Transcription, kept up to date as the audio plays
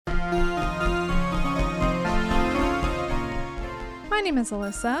My name is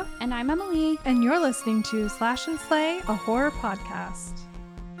Alyssa. And I'm Emily. And you're listening to Slash and Slay, a horror podcast.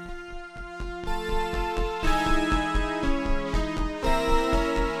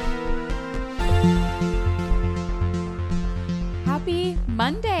 Happy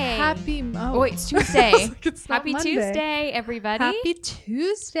Monday. Oh, wait, it's Tuesday. It's not Happy Monday. Tuesday, everybody. Happy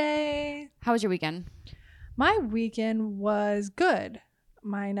Tuesday. How was your weekend? My weekend was good.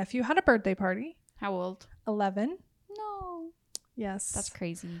 My nephew had a birthday party. How old? 11. No. Yes. That's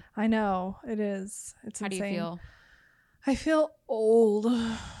crazy. I know. It is. It's How insane. do you feel? I feel old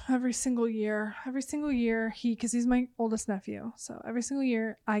every single year. Every single year, because he's my oldest nephew. So every single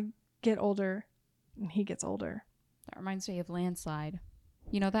year, I get older and he gets older. That reminds me of Landslide.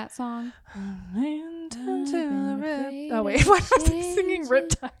 You know that song? Land into the rip. afraid Oh, wait. of Why was I singing change.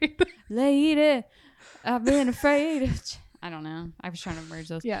 Riptide? Lady, I've been afraid of... I don't know. I was trying to merge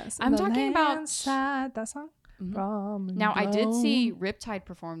those. Yes. I'm the talking about- Landside, that song? Mhm. From Now, I did Glow. see Riptide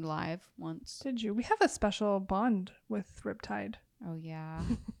performed live once. Did you? We have a special bond with Riptide. Oh, yeah.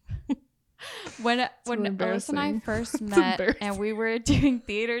 when really Alyssa and I embarrassing. first It's met embarrassing. and we were doing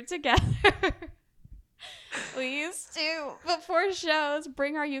theater together, we used to, before shows,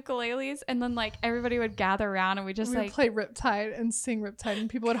 bring our ukuleles and then like everybody would gather around and we just We would like, play Riptide and sing Riptide and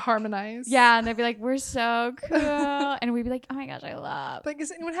people would harmonize. yeah, and they'd be like, we're so cool. And we'd be like, oh my gosh, I love. Like,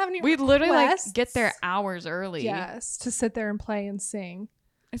 does anyone have any We'd literally like requests? get there hours early. Yes, to sit there and play and sing.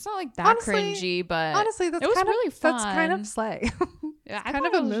 It's not like that Honestly- cringy, but Honestly, that's it was kind really of that's kind fun. of slay. yeah, I kind thought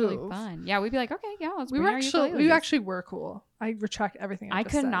of it a was really move. fun. Yeah, we'd be like, okay, yeah, let's we bring our ukuleles. actually were cool. I retract everything. I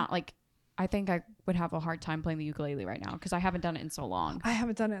just could said. not like. I think I would have a hard time playing the ukulele right now because I haven't done it in so long. I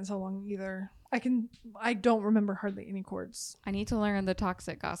haven't done it in so long either. I don't remember hardly any chords. I need to learn the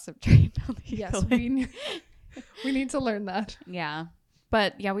toxic gossip train. On the Yes, ukulele. we need to learn that. Yeah,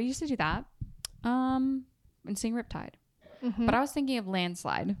 but yeah, we used to do that. And sing Riptide. Mhm. But I was thinking of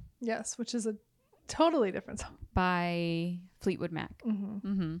Landslide Yes, which is a totally different song. by Fleetwood Mac.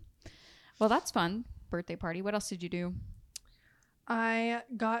 Mm-hmm. Well, that's fun. Birthday party. What else did you do? I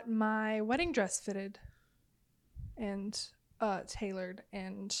got my wedding dress fitted and tailored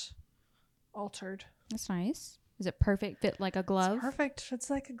and altered. That's nice. Is it perfect? Fit like a glove? It's perfect. Fits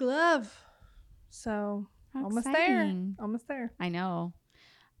like a glove. So How almost exciting. there. Almost there. I know.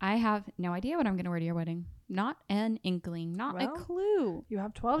 I have no idea what I'm going to wear to your wedding. Not an inkling. Not Well, a clue. You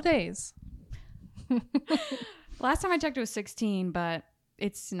have 12 days. Last time I checked, it was 16, but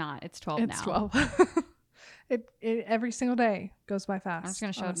it's not. It's 12 It's now. 12. it every single day goes by fast. I'm just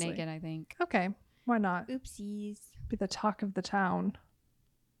going to show honestly. up naked, I think. Okay. Why not? Oopsies. Be the talk of the town.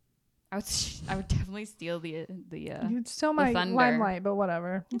 I would definitely steal the You'd steal my thunder. limelight, but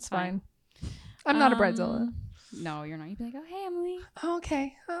whatever. It's It's fine. fine. I'm not a bridezilla. No, you're not. You'd be like, oh, hey, Emily. Oh,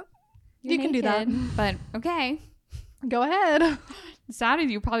 okay. You're You can do that. naked." But okay. Go ahead. Sounded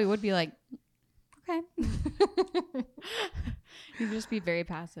you probably would be like, okay. You'd just be very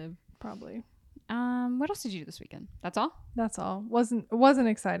passive. Probably. What else did you do this weekend? That's all? That's all. It wasn't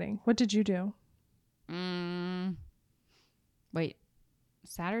exciting. What did you do? Wait.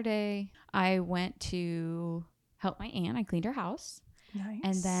 Saturday, I went to help my aunt. I cleaned her house. Nice.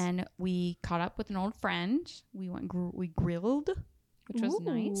 And then we caught up with an old friend. We went we grilled, which was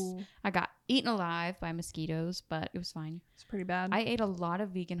nice. Ooh, I got eaten alive by mosquitoes, but it was fine. it's pretty bad. I ate a lot of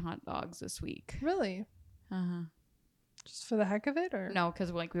vegan hot dogs this week. Really? Uh-huh. Just for the heck of it, or No,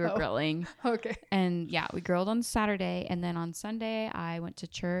 because like we were Oh. grilling. Okay. And yeah, we grilled on Saturday. And then on Sunday, I went to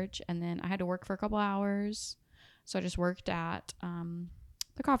church. And then I had to work for a couple hours. So I just worked at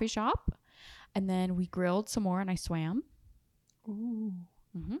the coffee shop. And then we grilled some more and I swam. Ooh.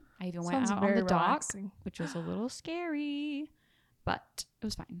 I even went Sounds out on very the dock, relaxing. which was a little scary. But it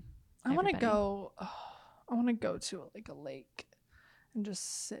was fine. I want to Everybody. go. I want to go to like a lake and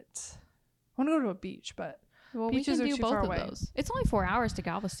just sit. I want to go to a beach, but Well, Beaches we are can do too both far of away. those. It's only 4 hours to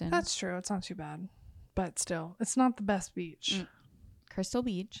Galveston. that's true. It's not too bad. But still, it's not the best beach. Crystal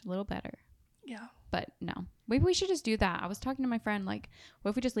Beach, a little better. Yeah. But no, maybe we should just do that. I was talking to my friend, like, what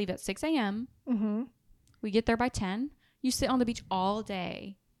if we just leave at 6 a.m.? Mm-hmm. We get there by 10. You sit on the beach all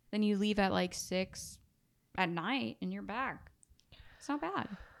day. Then you leave at like 6 at night and you're back. It's not bad.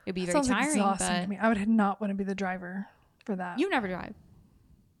 It'd be very Sounds tiring, exhausting but to me. I would not want to be the driver for that. you never drive.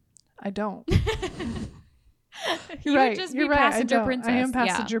 I don't. You You're right. would just You're be right. passenger I don't. princess. I am Yeah.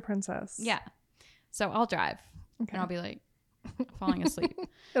 passenger princess. Yeah. So I'll drive. Okay. And I'll be like falling asleep.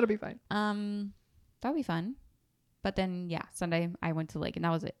 It'll be fine. That'll be fun. But then yeah, Sunday I went to the lake and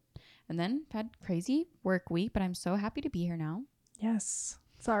that was it. And then had crazy work week, but I'm so happy to be here now. Yes.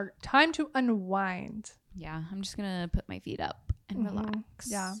 It's our time to unwind. Yeah, I'm just gonna put my feet up and Mhm.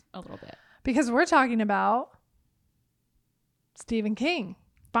 relax. Yeah. A little bit. Because we're talking about Stephen King.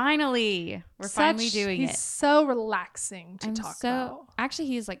 Finally, we're finally doing he's it. so relaxing to talk about. Actually,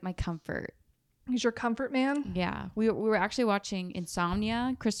 he's like my comfort. He's your comfort man? Yeah. We were actually watching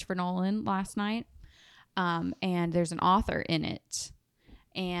Insomnia, Christopher Nolan, last night. And there's an author in it.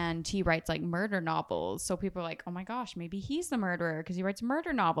 And he writes like murder novels. So people are like, oh my gosh, maybe he's the murderer because he writes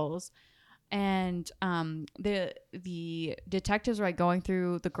murder novels. And the detectives were like going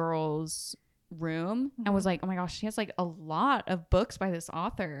through the girl's room and was like, oh my gosh, she has like a lot of books by this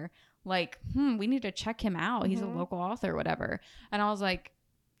author. Like, we need to check him out. He's a local author or whatever. And I was like,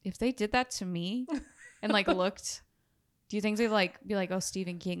 if they did that to me and like looked, do you think they'd like be like, oh,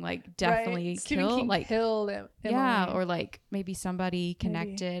 Stephen King like definitely killed him? Yeah, or like maybe somebody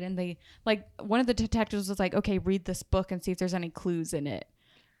connected and they like one of the detectives was like, okay, read this book and see if there's any clues in it.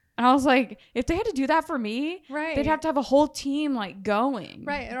 And I was like, if they had to do that for me, they'd have to have a whole team like going.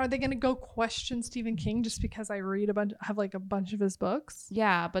 Right. And are they going to go question Stephen King just because I have like a bunch of his books?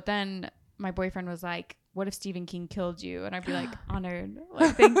 Yeah. But then my boyfriend was like, what if Stephen King killed you? And I'd be like, honored.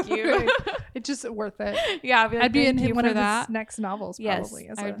 Like, thank you. It's just worth it. Yeah. I'd be in one of his next novels probably.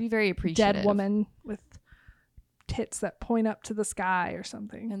 Yes, I would be very appreciative. Dead woman with tits that point up to the sky or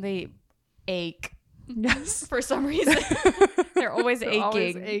something. And they ache. Yes. For some reason. They're always aching.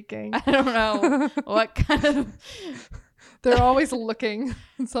 Always aching. I don't know what kind of... They're always looking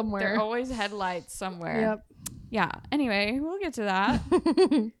somewhere. They're always headlights somewhere. Yep. Yeah. Anyway, we'll get to that.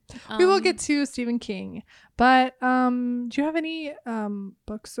 We will get to Stephen King. But do you have any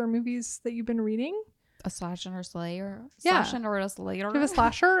books or movies that you've been reading? A slasher or slayer? Yeah. Slasher or a slayer? Do you have a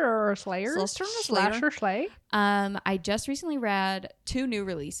slasher or a slayer? Slasher slay? I just recently read 2 new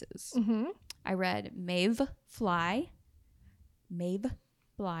releases. Mm-hmm. I read Maeve Fly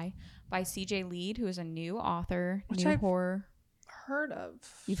by C.J. Lead, who is a new author, Which new I've horror. Heard of.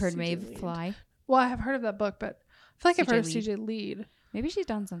 You've heard C.J. Maeve Lead. Fly? Well, I have heard of that book, but I feel like I've heard of Lead. C.J. Lead. Maybe she's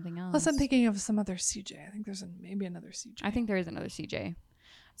done something else. Unless I'm thinking of some other C.J. I think there's maybe another C.J. I think there is another C.J.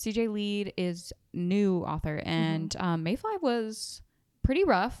 C.J. Lead is new author, and Mayfly was pretty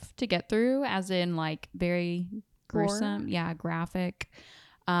rough to get through, as in like very gruesome, graphic.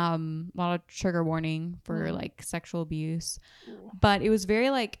 A lot of trigger warning for like sexual abuse. Ooh. But it was very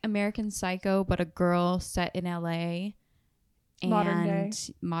like American Psycho, but a girl set in LA and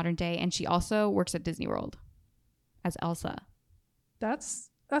modern day, and she also works at Disney World as Elsa. That's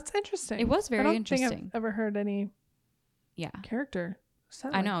interesting. It was very interesting. I don't think I've ever heard any character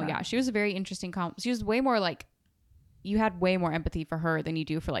set I know, like that. yeah. She was a very interesting she was way more like, you had way more empathy for her than you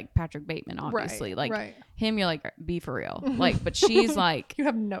do for like Patrick Bateman, obviously. Him, you're like, be for real. Like, but she's like, you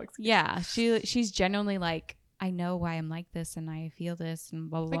have no excuse. Yeah, she's genuinely like, I know why I'm like this and I feel this and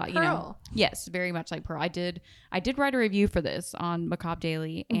blah blah like blah. Pearl. You know, yes, very much like Pearl. I did write a review for this on Macabre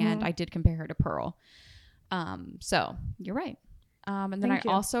Daily, and I did compare her to Pearl. So you're right. And then I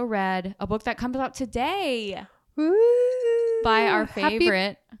also read a book that comes out today. Woo. By our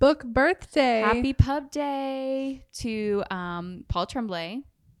favorite Happy book birthday. Happy pub day to Paul Tremblay,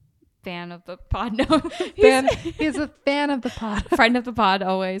 fan of the pod. No, he's a fan of the pod. Friend of the pod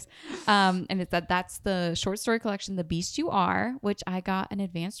always. And it's that's the short story collection, The Beast You Are, which I got an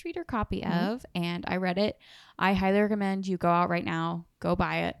advanced reader copy of, and I read it. I highly recommend you go out right now, go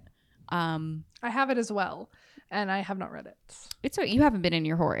buy it. I have it as well, and I have not read it. You haven't been in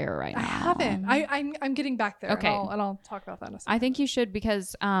your horror era right now. I haven't. I'm getting back there. Okay, and I'll talk about that in a second. I think you should,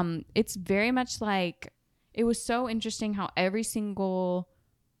 because it's very much like, it was so interesting how every single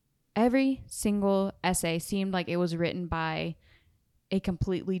essay seemed like it was written by a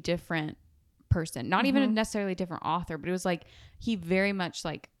completely different person, not even necessarily a different author, but it was like he very much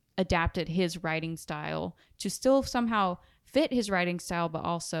like adapted his writing style to still somehow fit his writing style, but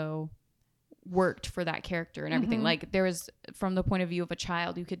also worked for that character and everything. Like, there was, from the point of view of a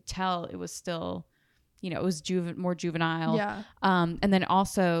child, you could tell it was still, it was more juvenile. Yeah. And then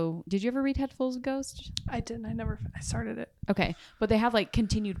also, did you ever read Head Full of Ghost? I didn't. I started it. Okay. But they have like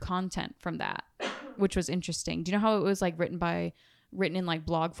continued content from that, which was interesting. Do you know how it was like written in like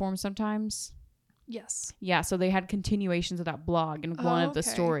blog form sometimes? Yes. Yeah. So they had continuations of that blog in one of the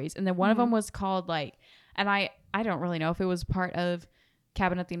stories. And then one of them was called like, and I don't really know if it was part of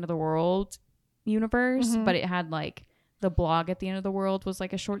Cabin at the End of the World universe, but it had like the blog at the end of the world was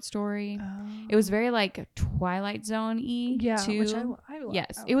like a short story. It was very like Twilight Zone-y too. Which I like.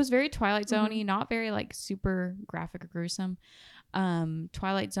 Yes, it was very Twilight Zone-y, not very like super graphic or gruesome.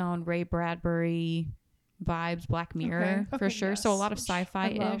 Twilight Zone, Ray Bradbury vibes, Black Mirror for sure. Yes. So a lot of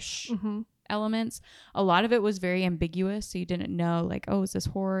sci-fi-ish elements. A lot of it was very ambiguous, so you didn't know like, oh, is this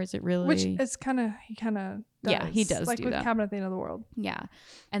horror? Is it really? Which is he kind of does. He does like do with that. Cabin at the End of the World. Yeah.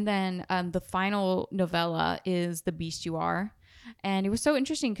 And then the final novella is The Beast You Are, And it was so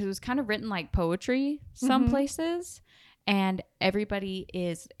interesting because it was kind of written like poetry some places, and everybody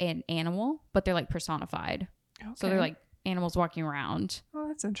is an animal, but they're like personified. Okay. So they're like animals walking around. Oh,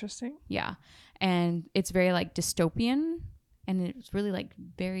 that's interesting. Yeah. And it's very like dystopian, and it's really like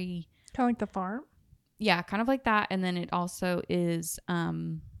very Kind of like The Farm. yeah, kind of like that. And then it also is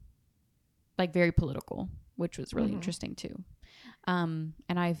like very political, which was really interesting too. And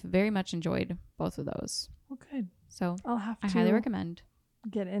I've very much enjoyed both of those. Well, good. So I'll have to I highly recommend.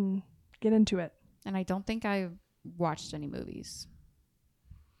 get into it. And I don't think I've watched any movies.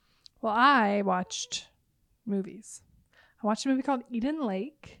 Well, I watched movies. I watched a movie called Eden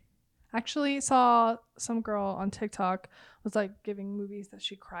Lake. Actually saw some girl on TikTok was like giving movies that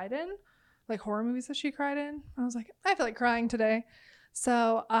she cried in, like horror movies that she cried in. I was like, I feel like crying today.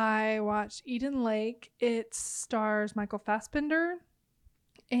 So I watched Eden Lake. It stars Michael Fassbender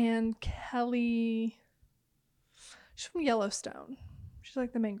and Kelly. She's from Yellowstone. She's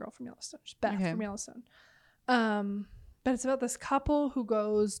like the main girl from Yellowstone. She's Beth from Yellowstone. But it's about this couple who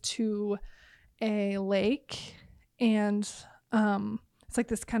goes to a lake, and it's like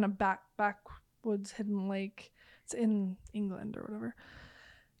this kind of backwoods hidden lake. It's in England or whatever.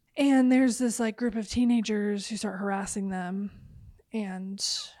 And there's this like group of teenagers who start harassing them, and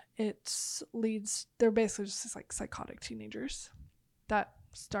they're basically just this, like psychotic teenagers that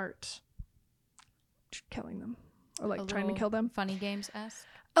start killing them or like trying to kill them. Funny Games-esque.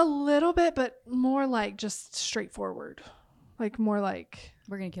 A little bit, but more like just straightforward. Like more like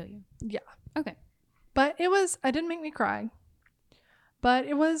we're gonna kill you. Yeah. Okay. But it didn't make me cry. But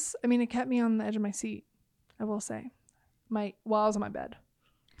it kept me on the edge of my seat, I will say. While I was on my bed.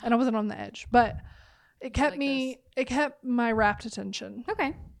 And I wasn't on the edge. But it kept it kept my rapt attention.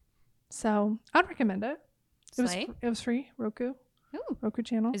 Okay. So I'd recommend it. Slay? It was free. Roku. Ooh. Roku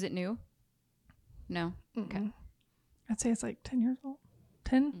channel. Is it new? No. Okay. I'd say it's like 10 years old.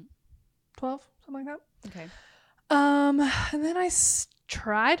 10? 12? Something like that. Okay. And then I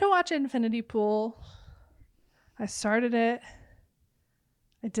tried to watch Infinity Pool. I started it.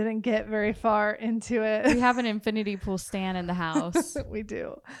 I didn't get very far into it. We have an Infinity Pool stand in the house. We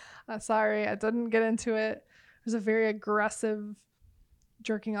do. Sorry, I didn't get into it. There's a very aggressive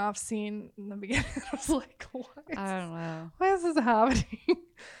jerking off scene in the beginning. I was like, I don't know. Why is this happening?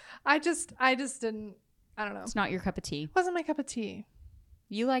 I just didn't. I don't know. It's not your cup of tea. It wasn't my cup of tea.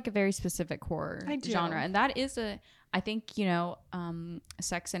 You like a very specific horror genre, and that is I think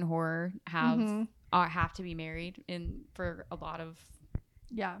sex and horror have to be married for a lot of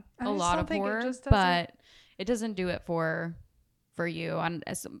a lot of horror, but it doesn't do it for you. And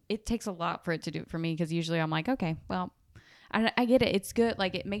it takes a lot for it to do it for me, because usually I'm like, okay, well, I get it. It's good.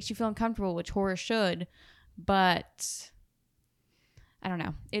 Like, it makes you feel uncomfortable, which horror should, but I don't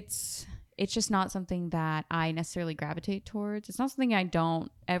know. It's just not something that I necessarily gravitate towards. It's not something I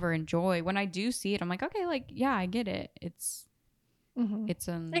don't ever enjoy. When I do see it, I'm like, okay, like, yeah, I get it. It's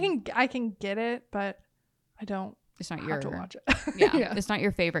I can get it, but I don't. It's not have to watch it. Yeah, it's not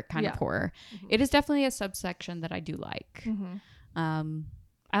your favorite kind of horror. Mm-hmm. It is definitely a subsection that I do like.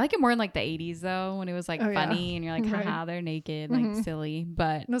 I like it more in like the 80s though, when it was like funny and you're like, haha, they're naked, like silly.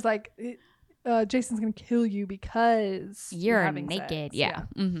 But it was like, Jason's gonna kill you because you're naked. Sex. Yeah.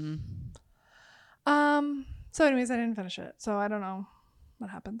 So anyways, I didn't finish it, so I don't know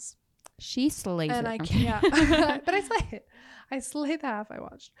what happens. She slays and it. I can't. But I slay it. I slay the half I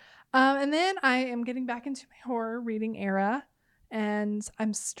watched. And then I am getting back into my horror reading era, and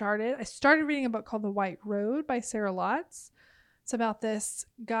I started reading a book called The White Road by Sarah Lotz. It's about this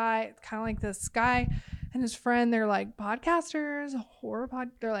guy, kind of like this guy and his friend. They're like podcasters,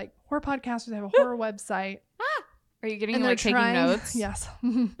 they're like horror podcasters. They have a horror website. Are you getting like taking notes? Yes.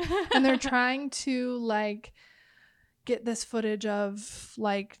 And they're trying to like get this footage of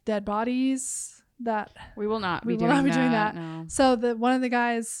like dead bodies that we will not be doing that. No. So one of the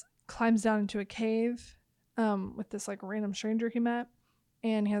guys climbs down into a cave with this like random stranger he met,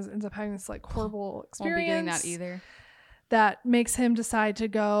 and he ends up having this like horrible experience. Won't be getting that either. That makes him decide to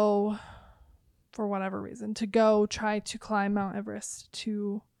go, for whatever reason, to go try to climb Mount Everest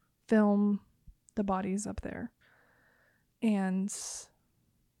to film the bodies up there. And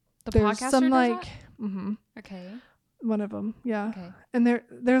the there's podcaster some does like that? Okay. One of them, yeah. Okay. And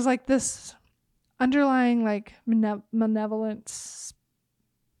there's like this underlying like malevolent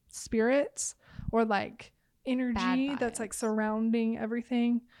spirits or like energy that's like surrounding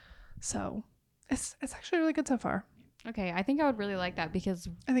everything. So it's actually really good so far. Okay, I think I would really like that, because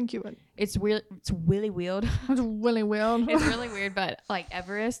I think you would. It's weird. It's really weird. It's really weird. It's really weird, but like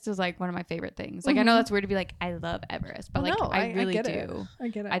Everest is like one of my favorite things. Like I know that's weird to be like, I love Everest, but I really do. I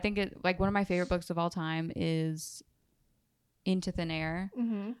get it. I think it like one of my favorite books of all time is Into Thin Air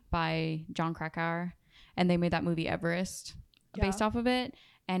Mm-hmm. by John Krakauer, and they made that movie Everest based off of it.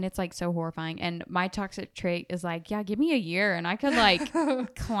 And it's like so horrifying. And my toxic trait is like, yeah, give me a year and I could like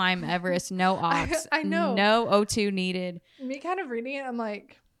climb Everest. No ox. I know. No O2 needed. Me kind of reading it, I'm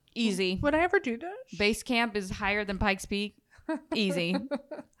like, Easy. would I ever do this? Base camp is higher than Pikes Peak. Easy.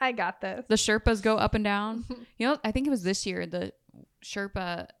 I got this. The Sherpas go up and down. You know, I think it was this year the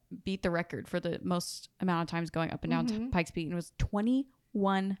Sherpa beat the record for the most amount of times going up and down to Pikes Peak, and it was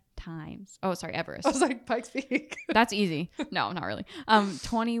 21 times. Oh, sorry, Everest. I was like, Pikes Peak. That's easy. No, not really.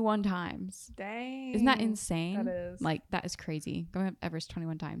 21 times. Dang. Isn't that insane? That is. Like, that is crazy. Going up Everest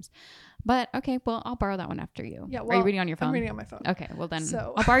 21 times. But okay, well, I'll borrow that one after you. Yeah, Are you reading on your phone? I'm reading on my phone. Okay, well then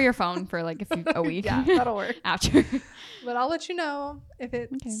So- I'll borrow your phone for like a week. Yeah, that'll work. After. But I'll let you know if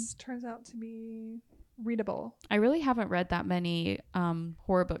it Okay. turns out to be readable. I really haven't read that many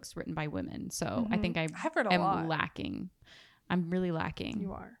horror books written by women, so I think I I've read a am lot. lacking. I'm really lacking.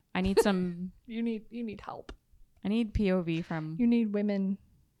 You are. I need some. You need help. I need POV from You need women.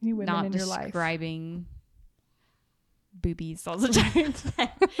 You need women not in your life. describing boobies all the time.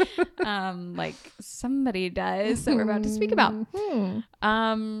 Like somebody does that we're about to speak about.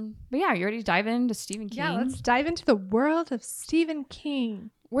 But yeah, you ready to dive into Stephen King? Yeah, let's dive into the world of Stephen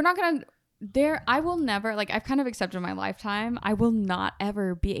King. We're not gonna. I will never, like, I've kind of accepted in my lifetime, I will not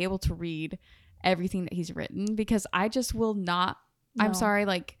ever be able to read everything that he's written because I just will not. No. I'm sorry,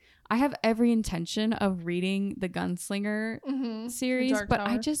 like, I have every intention of reading the Gunslinger series, Dark but Tower.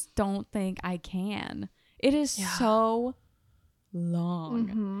 I just don't think I can. It is so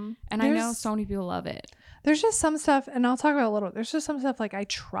long. And I know There's- so many people love it. There's just some stuff, and I'll talk about a little. There's just some stuff like I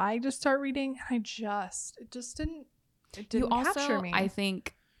tried to start reading, and it just didn't. It didn't You also, capture me. I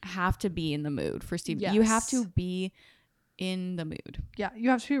think, have to be in the mood for Stephen. You have Yes. to be in the mood. Yeah,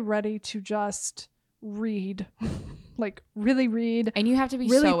 you have to be ready to just read, like really read, And you have to be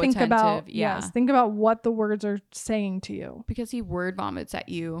really so think attentive. about. Yeah. Yes, think about what the words are saying to you. Because he word vomits at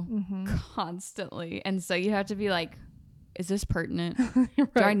you constantly. And so you have to be like, is this pertinent? Do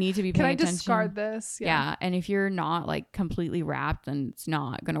I need to be Can paying I attention? discard this? Yeah. And if you're not like completely wrapped, then it's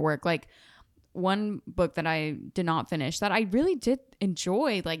not going to work. Like one book that I did not finish that I really did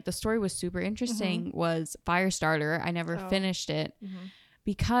enjoy, like the story was super interesting, was Firestarter. I never finished it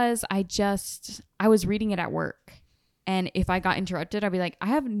because I was reading it at work. And if I got interrupted, I'd be like, I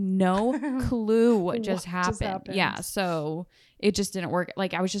have no clue what just happened. Yeah. So it just didn't work.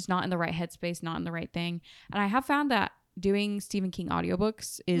 Like I was just not in the right headspace, not in the right thing. And I have found that doing Stephen King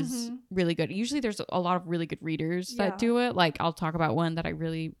audiobooks is really good. Usually there's a lot of really good readers that do it. Like I'll talk about one that I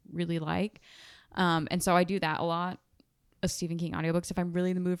really, really like. And so I do that a lot of Stephen King audiobooks if I'm really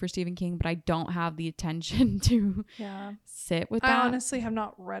in the mood for Stephen King, but I don't have the attention to sit with that. I honestly have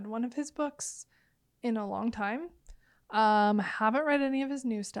not read one of his books in a long time. Haven't read any of his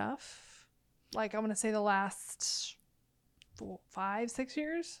new stuff. Like I'm gonna say the last 5-6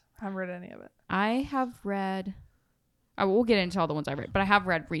 years. I haven't read any of it. I have read. I will get into all the ones I read, but I have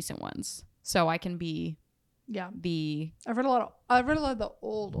read recent ones, so I can be the. I've read a lot of the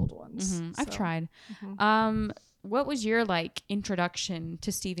old ones. I've so. tried. What was your like introduction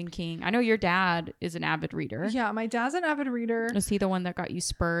to Stephen King? I know your dad is an avid reader. Yeah, my dad's an avid reader. Was he the one that got you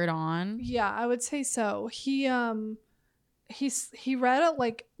spurred on? Yeah, I would say so. He read a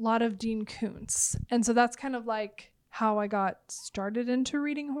lot of Dean Koontz, and so that's kind of like how I got started into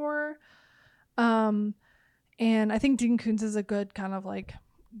reading horror. And I think Dean Koontz is a good kind of like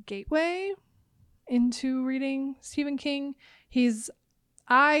gateway into reading Stephen King.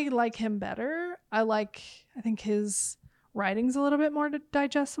 I like him better. I think his writing's a little bit more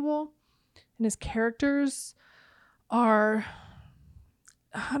digestible, and his characters are,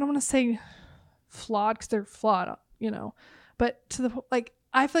 I don't want to say flawed because they're flawed, but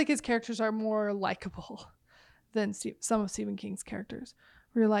I feel like his characters are more likable than some of Stephen King's characters.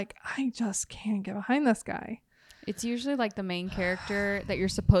 Where you're like, I just can't get behind this guy. It's usually like the main character that you're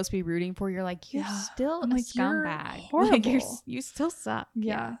supposed to be rooting for. You're like, you're still a scumbag. Horrible. Like you still suck.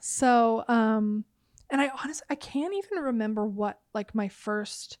 Yeah. So, and I can't even remember what like my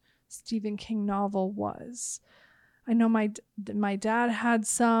first Stephen King novel was. I know my dad had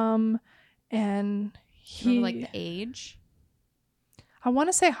some, and Remember, like the age. I want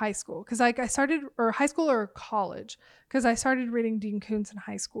to say high school because I started, or high school or college, because I started reading Dean Koontz in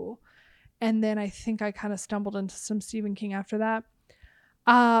high school. And then I think I kind of stumbled into some Stephen King after that.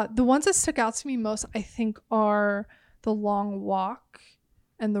 The ones that stuck out to me most, I think, are The Long Walk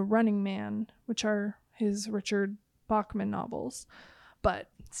and The Running Man, which are his Richard Bachman novels. But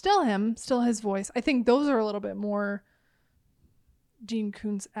still his voice. I think those are a little bit more Dean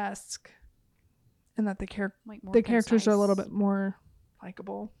Koontz-esque. and that the Like more the characters are a little concise. bit more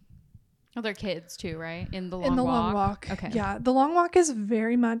likable. Oh, they're kids too, right? In the long In the walk. Long Walk. Okay. Yeah, The Long Walk is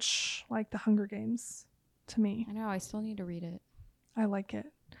very much like The Hunger Games to me. I know. I still need to read it. I like it.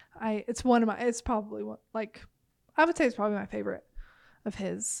 It's probably I would say it's probably my favorite of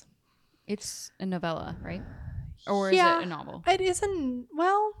his. It's a novella, right? Or Yeah, is it a novel? It isn't,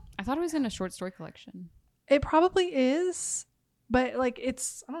 well, I thought it was in a short story collection. it probably is, but like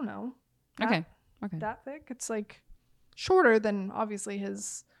it's, I don't know. Okay. That thick. It's like shorter than obviously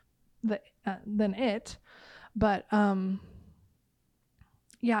than it, but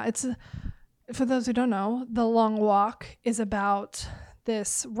yeah, it's for those who don't know, The Long Walk is about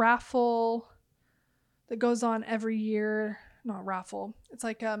this raffle that goes on every year. Not raffle. It's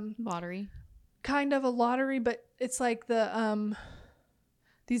like Lottery. kind of a lottery, but it's like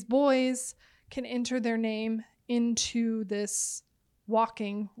these boys can enter their name into this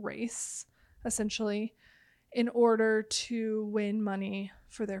walking race, essentially, in order to win money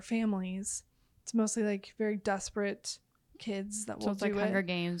for their families. It's mostly like very desperate kids that will So it's do like Hunger it.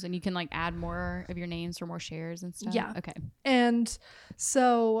 Games, and you can like add more of your names for more shares and stuff. Yeah. Okay. And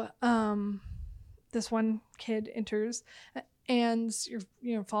so this one kid enters, and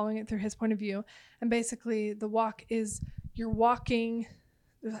you're following it through his point of view, and basically the walk is you're walking.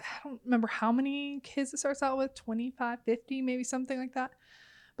 I don't remember how many kids it starts out with, 25, 50, maybe something like that,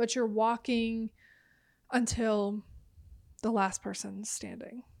 but you're walking until the last person's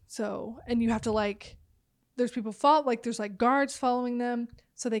standing. So, and you have to there's people there's like guards following them,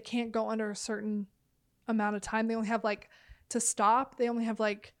 so they can't go under a certain amount of time. They only have to stop. They only have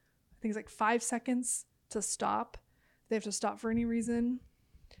I think it's like 5 seconds to stop. They have to stop for any reason.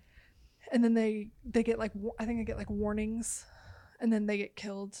 And then they get I think they get warnings, and then they get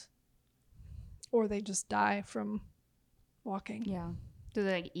killed, or they just die from walking. Yeah. Do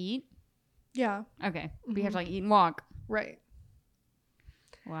they like eat? Yeah. Okay. But you have to like eat and walk. Right.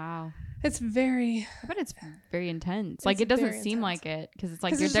 Wow. It's very. I bet it's very intense. It's like it doesn't very seem intense. like it because it's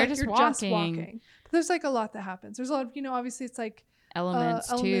like 'Cause they're it's just walking. But there's a lot that happens. There's a lot of obviously it's like Elements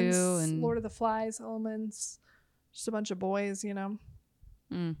too, and Lord of the Flies elements, just a bunch of boys,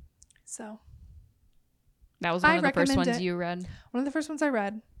 Mm. So That was one I of the first recommend ones it. you read. One of the first ones I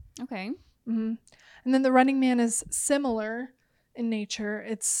read. Okay. And then The Running Man is similar in nature.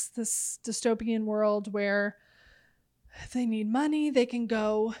 It's this dystopian world where if they need money, they can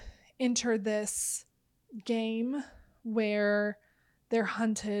go enter this game where they're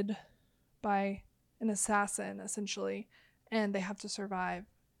hunted by an assassin, essentially, and they have to survive.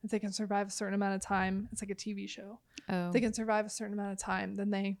 If they can survive a certain amount of time, it's like a TV show. Oh. If they can survive a certain amount of time,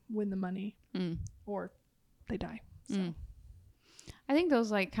 then they win the money or they die. So. I think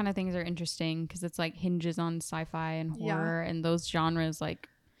those kind of things are interesting because it's hinges on sci-fi and horror, and those genres I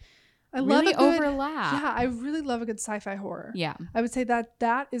really love a good, overlap. Yeah, I really love a good sci-fi horror. Yeah. I would say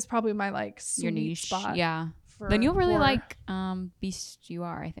that is probably my sweet Your niche spot. Yeah. For then you'll really horror. like Beast You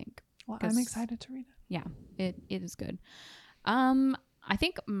Are, I think. Well, I'm excited to read it. Yeah, it is good. I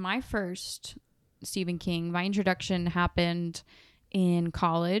think my first Stephen King, my introduction happened in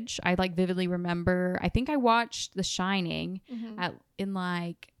college. I vividly remember, I think I watched The Shining in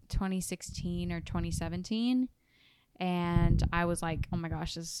 2016 or 2017. And I was like, oh my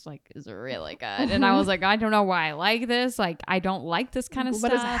gosh, this is really good. And I was like, I don't know why I like this. I don't like this kind of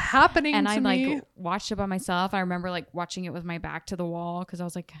stuff. What is happening and to I me? watched it by myself. I remember watching it with my back to the wall because I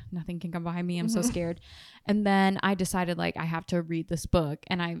was like, nothing can come behind me. I'm so scared. And then I decided I have to read this book.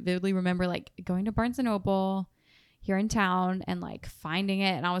 And I vividly remember going to Barnes & Noble here in town and finding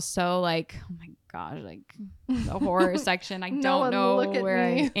it. And I was so oh my gosh, the horror section. I don't know where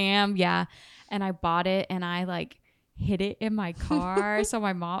I am. Yeah. And I bought it and I hid it in my car. So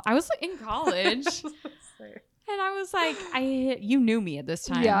my mom, I was in college. And I was you knew me at this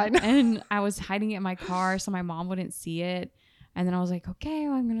time. Yeah, I know. And I was hiding it in my car so my mom wouldn't see it. And then I was like, okay,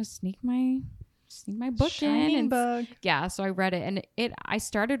 well, I'm going to sneak my book Shining in. And book. yeah, so I read it and I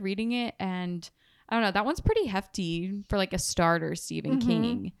started reading it and I don't know, that one's pretty hefty for a starter Stephen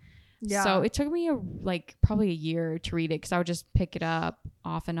King. Yeah. So it took me probably a year to read it because I would just pick it up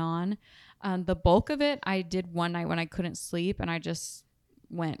off and on. The bulk of it I did one night when I couldn't sleep and I just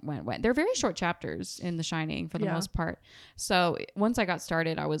went. They're very short chapters in The Shining for the most part. So once I got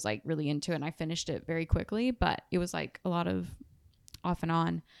started, I was really into it and I finished it very quickly, but it was a lot of off and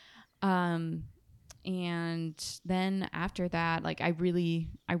on. And then after that, I really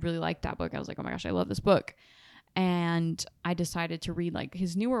liked that book. I was like, oh my gosh, I love this book. And I decided to read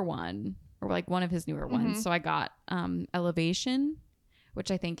his newer one or one of his newer ones. So I got Elevation,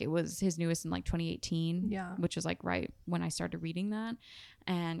 which I think it was his newest in like 2018. Yeah. Which was like right when I started reading that.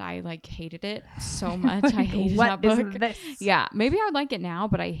 And I like hated it so much. I hated that book. This? Yeah. Maybe I would like it now,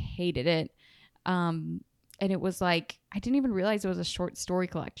 but I hated it. And it was like, I didn't even realize it was a short story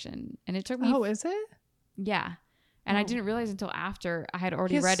collection. And it took me. Oh, is it? Yeah. And I Oh. didn't realize until after I had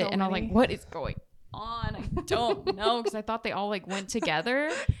already He has read so it. And I was many. like, what is going on? I don't know. Because I thought they all like went together.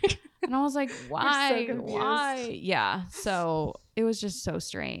 And I was like, why? confused. Why? Yeah. So it was just so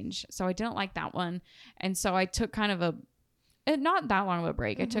strange. So I didn't like that one. And so I took kind of not that long of a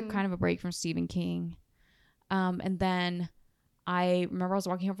break. I took kind of a break from Stephen King. And then I remember I was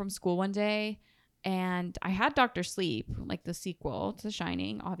walking home from school one day and I had Dr. Sleep, like the sequel to The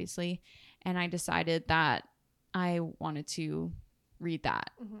Shining, obviously. And I decided that I wanted to read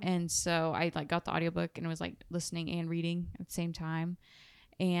that. And so I like got the audiobook and was like listening and reading at the same time.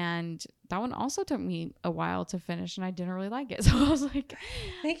 And that one also took me a while to finish and I didn't really like it. So I was like,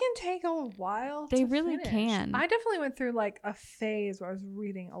 They can take a while. They to really finish. can. I definitely went through like a phase where I was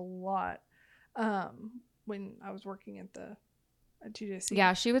reading a lot when I was working at TJC.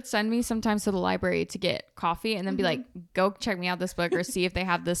 yeah, she would send me sometimes to the library to get coffee and then be like, go check me out this book or see if they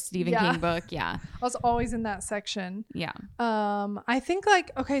have this Stephen Yeah. King book. Yeah. I was always in that section. Yeah. I think like,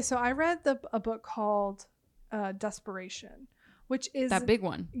 okay, so I read a book called Desperation, which is That big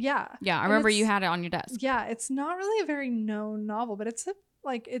one. yeah. Yeah. I And remember you it's- had it on your desk. Yeah, it's not really a very known novel, but it's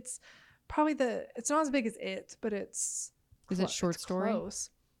probably it's not as big as it, but it's Is it short it's story? close.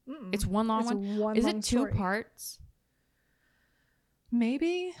 Mm-mm. It's one long It's one. Is long it two story. parts?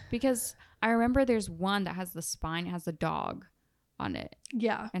 Maybe. Because I remember there's one that has the spine, it has the dog on it,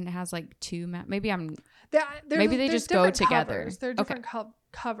 Yeah. and it has like two. Maybe I'm. Maybe they just go together. Covers. There are Okay. different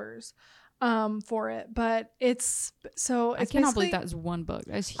covers for it, but it's so I it's cannot basically believe that was one book.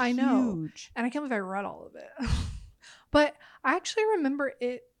 That's huge. I know. And I can't believe I read all of it. But I actually remember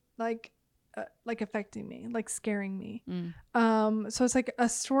it like affecting me, like scaring me. So it's like a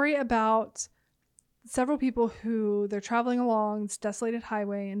story about several people who they're traveling along this desolated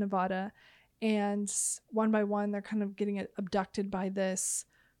highway in Nevada, and one by one they're kind of getting abducted by this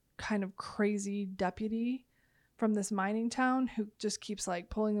kind of crazy deputy from this mining town who just keeps like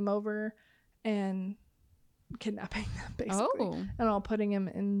pulling them over and kidnapping them basically. Oh, And all putting him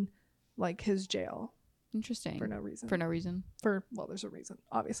in like his jail interesting. for no reason. For no reason. Well, there's a reason,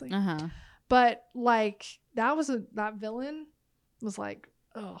 obviously. Uh-huh. But like that villain was like,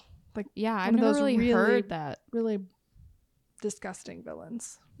 oh, like Yeah, I've one of never those really really- heard that. really disgusting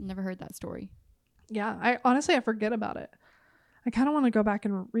villains. Never heard that story. Yeah, I honestly forget about it. I kind of want to go back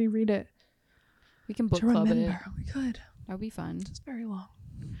and reread it We can book to club remember. it. We could. That would be fun. It's very long.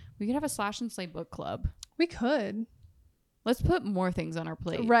 We could have a Slash and Slay book club. We could, Let's put more things on our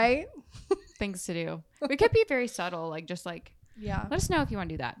plate. right? Things to do. We could be very subtle, like just like Yeah. let us know if you want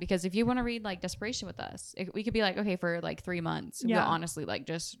to do that, because if you want to read like Desperation with us, we could be like, okay, for like 3 months, Yeah. we'll honestly like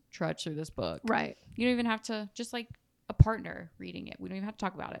just trudge through this book. Right. You don't even have to, just like a partner reading it. We don't even have to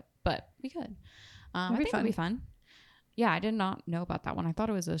talk about it, but we could. I That'd be think it'd be fun. Yeah, I did not know about that one. I thought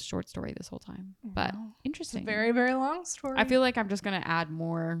it was a short story this whole time, but No. It's a interesting. very, very long story. I feel like I'm just gonna add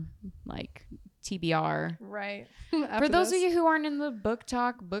more like TBR. right. For those of you who aren't in the book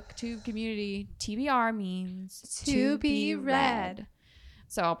talk, booktube community, TBR means To be read.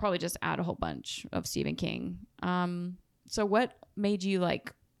 So I'll probably just add a whole bunch of Stephen King. So what made you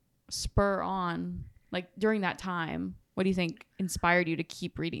like spur on, like during that time? What do you think inspired you to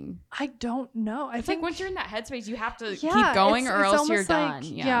keep reading? I don't know. I It's think like once you're in that headspace, you have to yeah, keep going, or it's else you're almost like- done.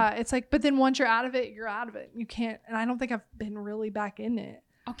 Yeah, it's like, but then once you're out of it, you're out of it. You can't, and I don't think I've been really back in it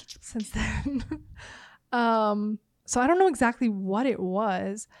I'll get you. since then. So I don't know exactly what it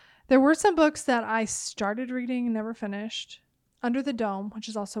was. There were some books that I started reading and never finished. Under the Dome, which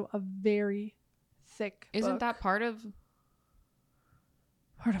is also a very thick Isn't book. that part of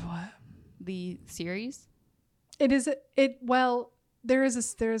part of what? the series? It is well, there is a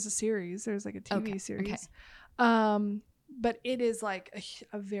series. There's like a TV Okay, series. okay. But it is like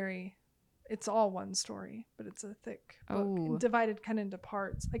a very, it's all one story, but it's a thick book, Oh. divided kind of into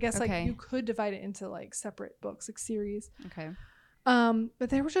parts. I guess Okay. like you could divide it into like separate books, like series. Okay. But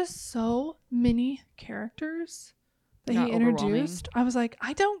there were just so many characters that Got he overwhelming. introduced. I was like,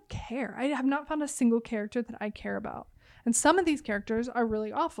 I don't care. I have not found a single character that I care about. And some of these characters are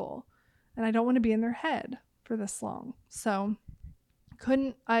really awful, and I don't want to be in their head for this long. So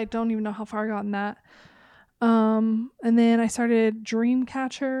I don't even know how far I got in that. And then I started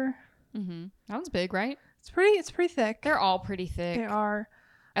Dreamcatcher. Mm-hmm. That one's big, right? It's pretty thick. They're all pretty thick. They are.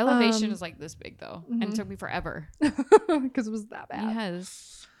 Elevation is like this big though, and mhm. it took me forever. Because it was that bad.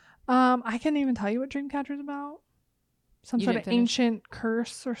 Yes. I can't even tell you what Dreamcatcher is about. some You sort didn't of finish? ancient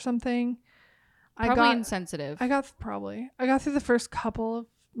curse or something. Probably insensitive. I got through the first couple of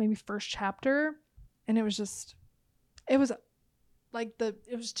maybe first chapter, and it was like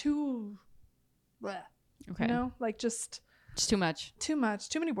it was too, bleh, Okay. you know, like just It's too much. too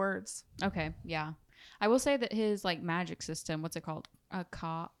many words. Okay. Yeah. I will say that his like magic system, what's it called? It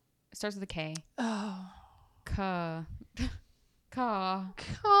starts with a K. Oh, Ka. Ka.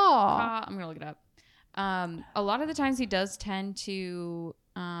 Caw. I'm gonna look it up. A lot of the times he does tend to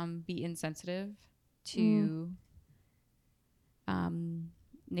be insensitive to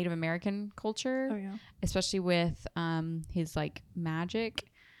Native American culture, Oh yeah. especially with his like magic.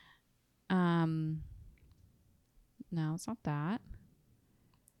 No, it's not that.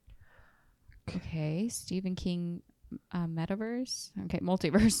 Okay, Stephen King metaverse. Okay,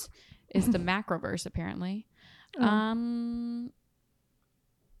 multiverse is the macroverse apparently. Oh.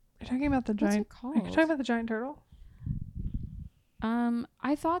 You're talking about the What's giant. it called? Are you talking about the giant turtle?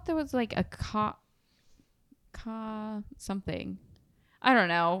 I thought there was like a something. I don't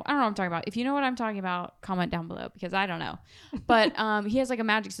know. I don't know what I'm talking about. If you know what I'm talking about, comment down below because I don't know. But he has like a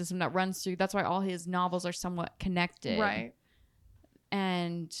magic system that runs through. That's why all his novels are somewhat connected. Right.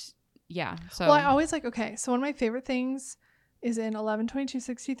 And yeah. So Well, I always like. Okay, so one of my favorite things is in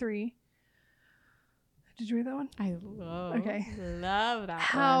 11/22/63. Did you read that one? I love that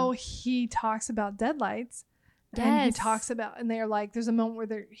How one. he talks about deadlights. And he Yes. talks about, and they're like, there's a moment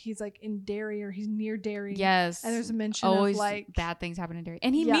where he's like in Derry or he's near Derry. Yes. And there's a mention always of like bad things happen in Derry.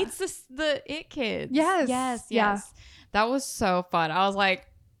 And he Yeah. meets the it kids. Yes. Yes. Yeah. Yes. That was so fun. I was like,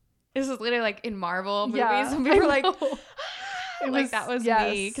 this is literally like in Marvel movies. Yeah, And people were like, I know. like was- that was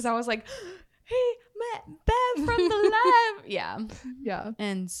yes. me. Because I was like, he met Bev from the lab. Yeah. Yeah.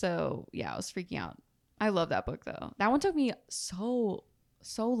 And so, yeah, I was freaking out. I love that book though. That one took me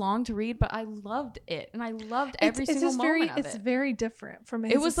so long to read, but I loved it. And I loved every single just moment of it's it. very different from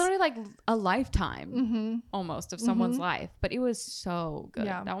It was literally like a lifetime Mm-hmm. almost of someone's Mhm. life, but it was so good.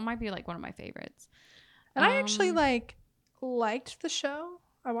 Yeah. That one might be like one of my favorites. And I actually Um, liked the show.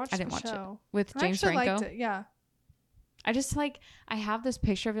 I watched I didn't the watch it. show. With I James actually Franco. liked it. Yeah. I just like I have this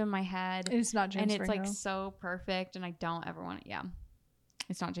picture of him in my head, It's not James and it's Franco. like so perfect, and I don't ever want it. Yeah,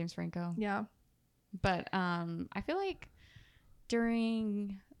 it's not James Franco. Yeah. But I feel like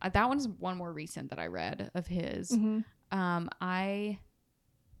during that one's one more recent that I read of his. Mm-hmm. I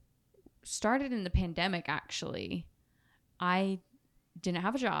started in the pandemic actually. I didn't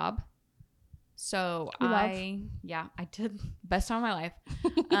have a job. So I did best time of my life.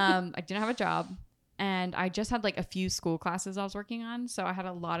 I didn't have a job and I just had like a few school classes I was working on. So I had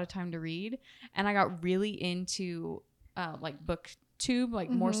a lot of time to read and I got really into like BookTube, like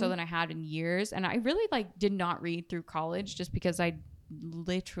more so Mhm. than I had in years. And I really like did not read through college just because I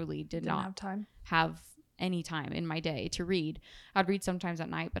literally did Didn't not have time. have any time in my day to read. I'd read sometimes at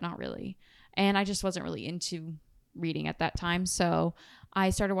night, but not really. And I just wasn't really into reading at that time. So I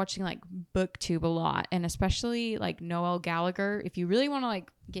started watching like BookTube a lot, and especially like Noelle Gallagher. If you really want to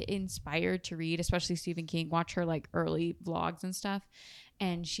like get inspired to read, especially Stephen King, watch her like early vlogs and stuff.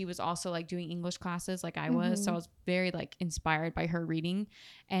 And she was also like doing English classes like I was. So I was very like inspired by her reading.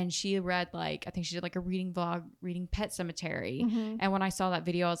 And she read like, I think she did like a reading vlog, reading Pet Cemetery. Mm-hmm. And when I saw that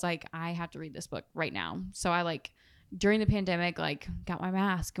video, I was like, I have to read this book right now. So I like during the pandemic, like got my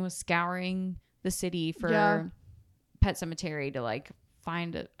mask and was scouring the city for Pet Cemetery to like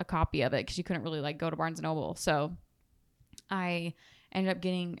find a copy of it because you couldn't really like go to Barnes and Noble. So I ended up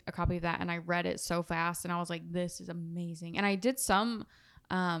getting a copy of that and I read it so fast and I was like, this is amazing. And I did some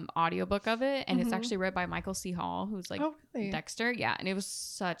audiobook of it and it's actually read by Michael C. Hall, who's like Oh, really? Dexter. Yeah. And it was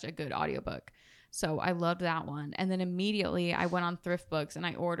such a good audiobook. So I loved that one. And then immediately I went on Thrift Books and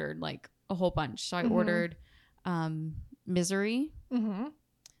I ordered like a whole bunch. So I ordered Misery. Mm-hmm.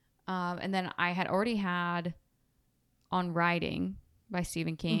 And then I had already had On Writing by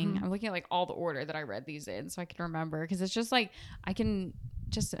Stephen King. I'm looking at like all the order that I read these in so I can remember because it's just like I can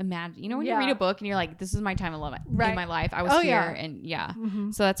just imagine, you know, when you read a book and you're like, this is my time in my life. I was here and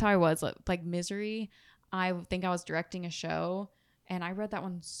Mm-hmm. So that's how I was. Like Misery, I think I was directing a show and I read that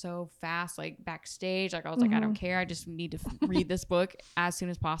one so fast, like backstage. Like I was like, I don't care. I just need to read this book as soon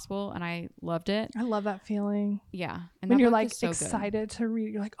as possible. And I loved it. I love that feeling. Yeah. And When that you're book like is so good. excited to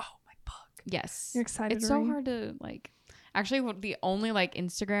read, you're like, oh, my book. Yes. You're excited It's to so read. hard to like actually the only like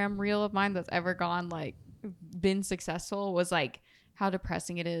Instagram reel of mine that's ever gone like been successful was like how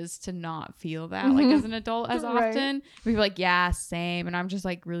depressing it is to not feel that like as an adult as Right. often. People are like, yeah, same. And I'm just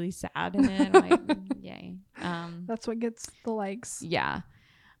like really sad in it. I'm like, yay. That's what gets the likes. Yeah.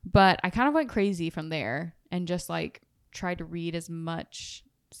 But I kind of went crazy from there and just like tried to read as much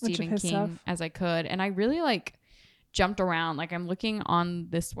Much of Stephen his King stuff. as I could. And I really like jumped around. Like I'm looking on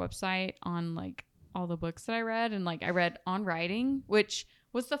this website on like all the books that I read, and like I read On Writing, which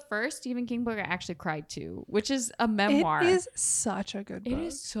was the first Stephen King book I actually cried to, which is a memoir. It is such a good book. It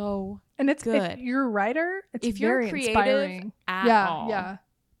is so and it's good. If you're a writer, it's if you're very creative inspiring. at all, Yeah.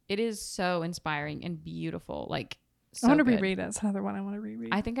 it is so inspiring and beautiful. Like so I want to good. reread it. It's another one I want to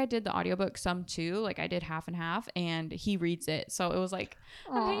reread. I think I did the audiobook some too. Like I did half and half, and he reads it. So it was like,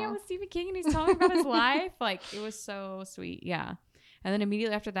 I'm hanging out with Stephen King and he's telling me about his life. Like it was so sweet. Yeah. And then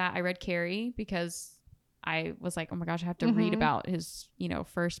immediately after that, I read Carrie because I was like, oh my gosh, I have to read about his,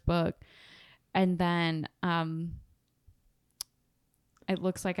 first book. And then it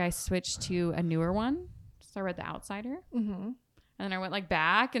looks like I switched to a newer one. So I read The Outsider. Mm-hmm. And then I went like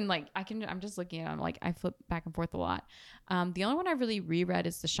back and like I'm just looking at it. I'm like, I flip back and forth a lot. The only one I really reread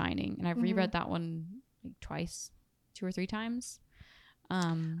is The Shining. And I've reread that one like twice, 2 or 3 times.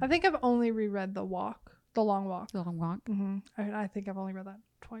 I think I've only reread The Long Walk. The Long Walk. Mm-hmm. I think I've only read that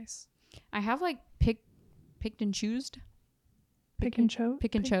twice. I have like picked and choosed. Picked and chose.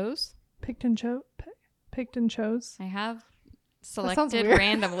 Picked and chose. I have selected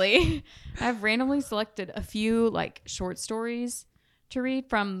randomly. I have randomly selected a few like short stories to read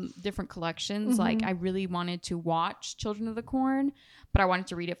from different collections. Like I really wanted to watch Children of the Corn, but I wanted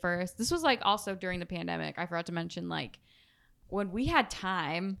to read it first. This was like also during the pandemic. I forgot to mention like when we had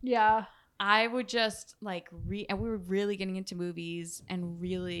time. Yeah. I would just like read, and we were really getting into movies and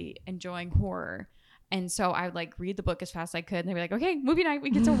really enjoying horror. And so I would like read the book as fast as I could. And they'd be like, okay, movie night. We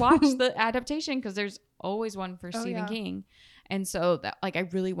get to watch the adaptation because there's always one for Stephen King. And so that like I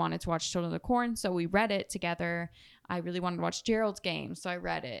really wanted to watch Children of the Corn. So we read it together. I really wanted to watch Gerald's Game. So I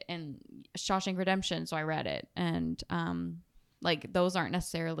read it. And Shawshank Redemption. So I read it. And like those aren't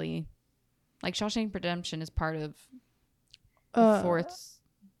necessarily like Shawshank Redemption is part of the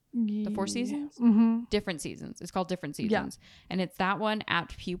four seasons. Mm-hmm. Different seasons. It's called Different Seasons. And it's that one,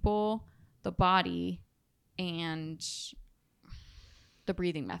 Apt Pupil, The Body, and The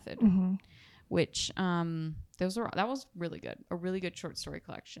Breathing Method, which that was really good. A really good short story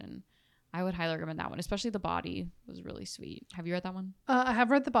collection. I would highly recommend that one, especially The Body was really sweet. Have you read that one? I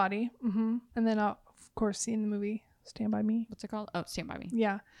have read The Body, and then of course seen the movie Stand By Me. What's it called? Oh, Stand By Me.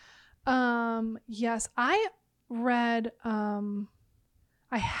 Yeah. Yes, I read.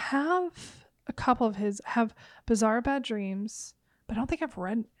 I have a couple of his. I have Bizarre Bad Dreams, but I don't think I've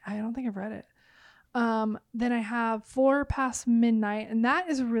read it. Then I have 4 Past Midnight, and that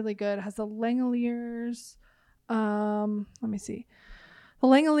is really good. It has the Langoliers. Let me see. The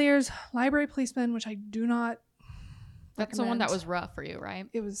Langoliers, Library Policeman, which I do not That's the one that was rough for you, right?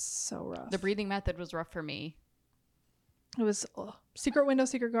 It was so rough. The Breathing Method was rough for me. It was Secret Window,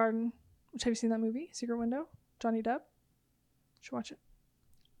 Secret Garden. Which, have you seen that movie? Secret Window? Johnny Depp? You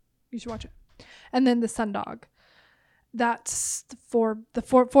should watch it. And then The Sundog. That's the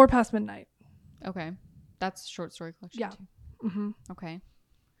four Past Midnight. Okay. That's short story collection too. Mm-hmm. Okay.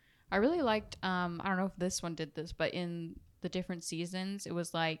 I really liked, I don't know if this one did this, but in the different seasons, it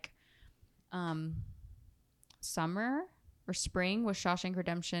was like summer or spring was Shawshank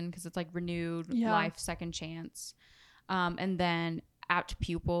Redemption because it's like renewed life, second chance. And then Apt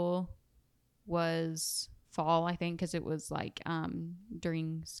Pupil was fall, I think, because it was like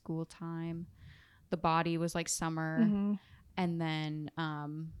during school time. The Body was like summer. And then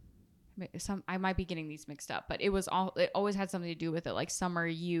I might be getting these mixed up, but it always had something to do with it, like summer,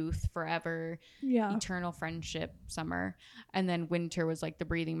 youth, forever, eternal friendship, summer. And then winter was like The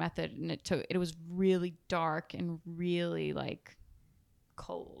Breathing Method, and it was really dark and really like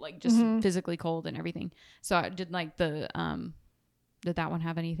cold, like just physically cold and everything. So I did like did that one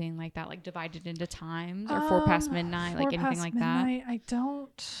have anything like that, like divided into times or 4 Past Midnight, like anything like that?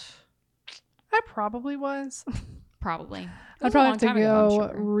 I probably was. Probably. I'd probably have to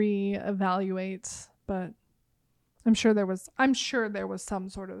go reevaluate, but I'm sure there was some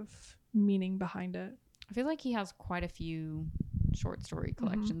sort of meaning behind it. I feel like he has quite a few short story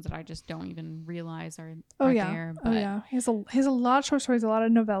collections that I just don't even realize are there. But He has a lot of short stories, a lot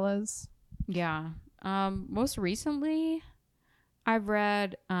of novellas. Yeah. Most recently, I've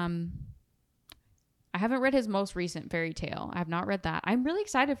read I haven't read his most recent Fairy Tale. I have not read that. I'm really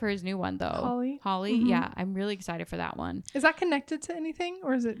excited for his new one though. Holly. Yeah, I'm really excited for that one. Is that connected to anything,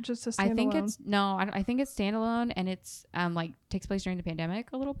 or is it just a standalone? I think it's standalone, and it's like takes place during the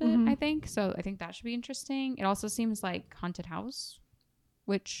pandemic a little bit. I think so. I think that should be interesting. It also seems like haunted house,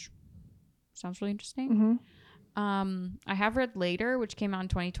 which sounds really interesting. I have read Later, which came out in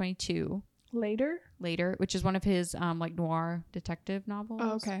 2022. Later, which is one of his like noir detective novels.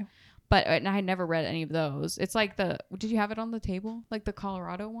 Oh, okay. But I had never read any of those. It's like did you have it on the table? Like the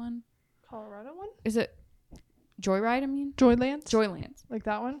Colorado one? Colorado one? Is it Joyride, I mean. Joyland? Joyland. Like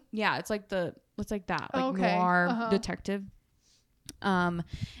that one? Yeah, it's like that, like Okay. noir detective.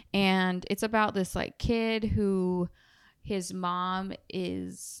 And it's about this like kid who his mom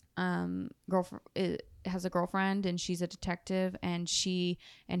is has a girlfriend and she's a detective, and she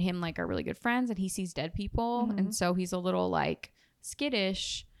and him like are really good friends, and he sees dead people, and so he's a little like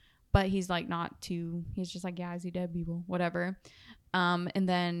skittish, but he's like not too, he's just like, yeah, I see dead people, whatever. And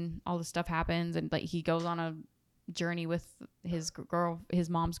then all this stuff happens, and like he goes on a journey with his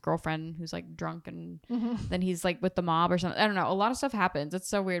mom's girlfriend, who's like drunk, and then he's like with the mob or something. I don't know, a lot of stuff happens. It's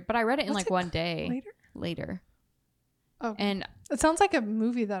so weird, but I read it in like one day later. Oh, and it sounds like a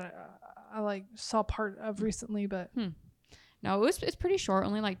movie that I like saw part of recently, but no, it's pretty short,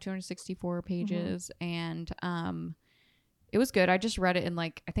 only like 264 pages. And it was good. I just read it in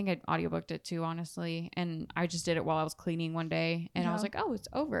like, I think I audiobooked it too, honestly, and I just did it while I was cleaning one day, and I was like, oh, it's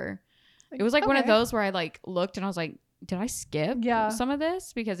over. It was like one of those where I like looked and I was like, did I skip some of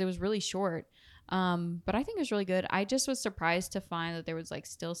this, because it was really short. But I think it was really good. I just was surprised to find that there was like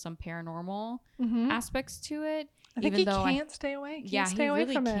still some paranormal aspects to it. I think he can't stay away. He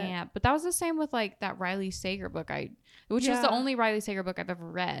really can't. But that was the same with like that Riley Sager book, which was the only Riley Sager book I've ever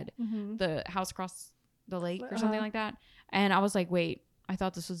read, The House Across the Lake or something like that. And I was like, wait, I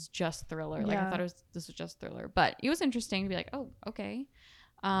thought this was just thriller. Like I thought this was just thriller. But it was interesting to be like, oh, okay.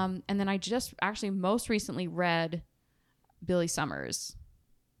 And then I just actually most recently read Billy Summers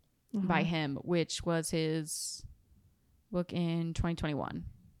by him, which was his book in 2021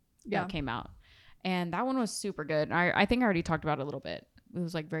 that came out. And that one was super good. I think I already talked about it a little bit. It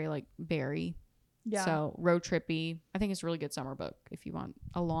was like very like berry. Yeah. So road trippy. I think it's a really good summer book if you want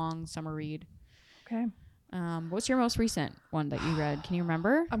a long summer read. Okay. What's your most recent one that you read? Can you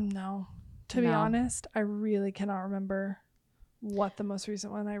remember? No. To be honest, I really cannot remember what the most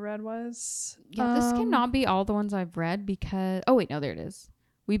recent one I read was. Yeah, this cannot be all the ones I've read because... Oh, wait. No, there it is.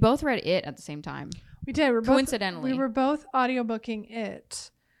 We both read it at the same time. We did. Coincidentally. We were both audiobooking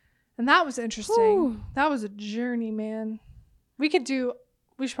it. And that was interesting. Whew. That was a journey, man. We should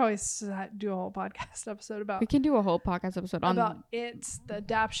probably do a whole podcast episode about... We can do a whole podcast episode about it, the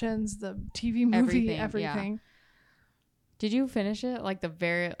adaptions, the TV movie, everything. Yeah. Did you finish it? Like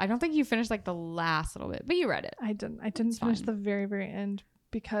I don't think you finished like the last little bit, but you read it. I didn't finish the very, very end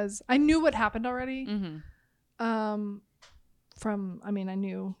because I knew what happened already. I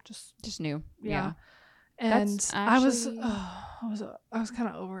knew just knew. Yeah. And I was kind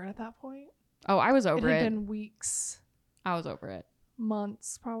of over it at that point. Oh, I was over it. It had been weeks. I was over it.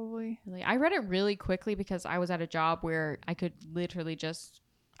 Months, probably. Really? I read it really quickly because I was at a job where I could literally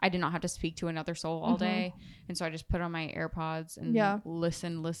I did not have to speak to another soul all day. And so I just put on my AirPods and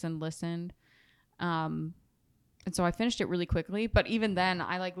listened. And so I finished it really quickly. But even then,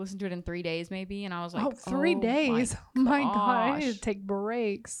 I like listened to it in 3 days maybe. And I was like, 3 days? My God, I need to take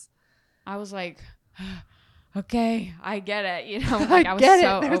breaks. I was like, okay, I get it. You know, like I was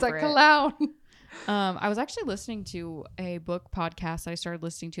so There's over a clown. I was actually listening to a book podcast that I started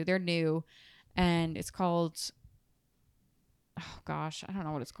listening to. They're new, and it's called... Oh gosh, I don't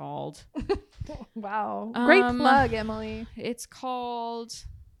know what it's called. Wow. Great plug, Emily. It's called...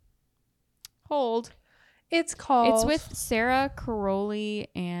 Hold. It's with Sarah Caroli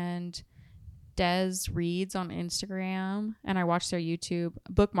and Des Reeds on Instagram, and I watched their YouTube.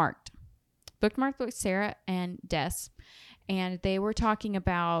 Bookmarked with Sarah and Des, and they were talking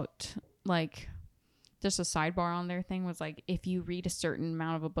about like... Just a sidebar on their thing was like, if you read a certain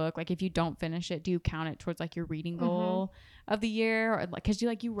amount of a book, like if you don't finish it, do you count it towards like your reading goal of the year? Or like, cause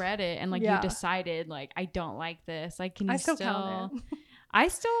you read it and like you decided like, I don't like this. Like, can you still count it?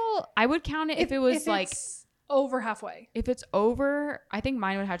 I would count it if it was like over halfway. If it's over, I think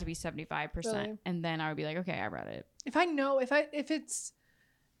mine would have to be 75%. Really? And then I would be like, okay, I read it.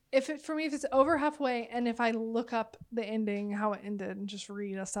 If it's over halfway, and if I look up the ending, how it ended, and just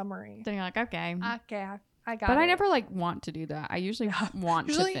read a summary, then you're like, okay, I got it. But I never like want to do that. I usually want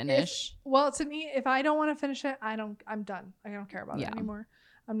to finish. To me, if I don't want to finish it, I'm done. I don't care about it anymore.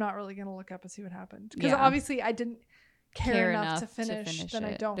 I'm not really gonna look up and see what happened because obviously I didn't care enough to finish. Then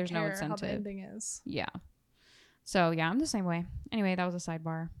I don't care how the ending is. Yeah. So yeah, I'm the same way. Anyway, that was a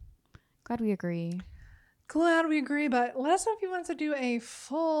sidebar. Glad we agree. But let us know if you want to do a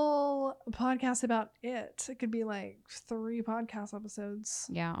full podcast about it. It could be like 3 podcast episodes.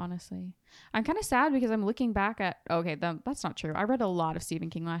 Yeah, honestly. I'm kind of sad because I'm looking back at... Okay, that's not true. I read a lot of Stephen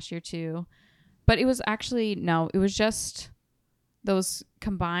King last year too. But it was actually... No, it was just those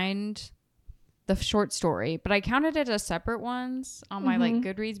combined... The short story. But I counted it as separate ones on my like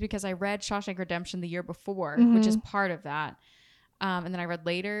Goodreads because I read Shawshank Redemption the year before, which is part of that. And then I read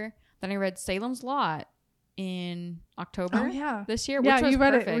later. Then I read Salem's Lot in October Oh yeah. this year. Yeah, which was you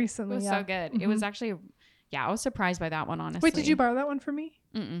read it perfect. recently, It was yeah. so good. It was actually, I was surprised by that one, honestly. Wait, did you borrow that one from me?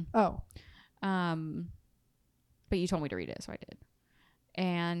 Mm-mm. Oh. But you told me to read it, so I did.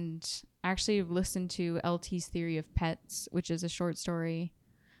 And I actually listened to LT's Theory of Pets, which is a short story.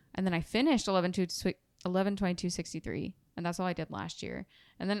 And then I finished 11/22/63, and that's all I did last year.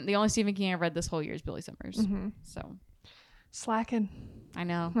 And then the only Stephen King I read this whole year is Billy Summers. So Slacking. I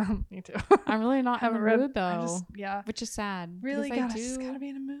know. Me too. I'm really not in the mood though. Yeah. Which is sad. Really because just gotta be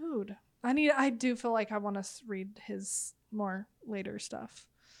in a mood. I do feel like I want to read his more later stuff.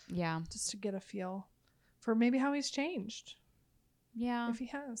 Yeah. Just to get a feel for maybe how he's changed. Yeah. If he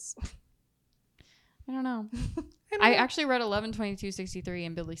has. I don't know. I actually read 11/22/63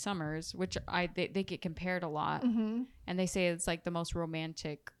 and Billy Summers, which they get compared a lot. And they say it's like the most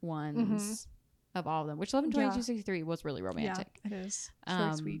romantic ones of all of them, which 11/22/63 was really romantic. Yeah, it is. It's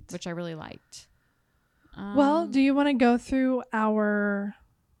very sweet. Which I really liked. Well, do you want to go through our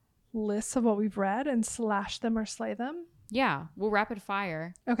lists of what we've read and slash them or slay them? Yeah, we'll rapid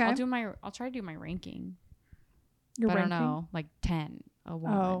fire. Okay. I'll try to do my ranking. Your but ranking? I don't know, like 10, a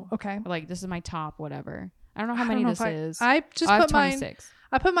 1. Oh, okay. Or like this is my top whatever. I don't know how many this is. I just I have put mine. 26.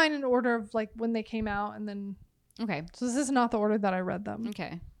 I put mine in order of like when they came out, and then. Okay. So this is not the order that I read them.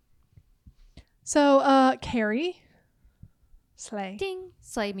 Okay. So, Carrie. Slay. Ding.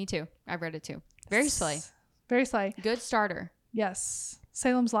 Slay, me too. I read it too. Very slay. Very slay. Good starter. Yes.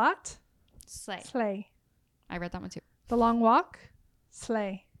 Salem's Lot. Slay. Slay. I read that one too. The Long Walk.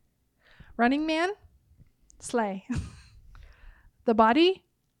 Slay. Running Man. Slay. The Body.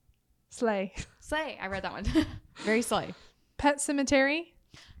 Slay. Slay. I read that one. Very slay. Pet Cemetery.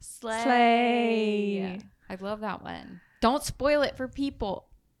 Slay. I love that one. Don't spoil it for people.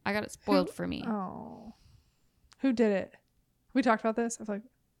 I got it spoiled for me. Oh. Who did it? We talked about this? I feel like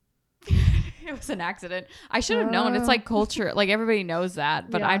it was an accident. I should have known. It's like culture. Like everybody knows that.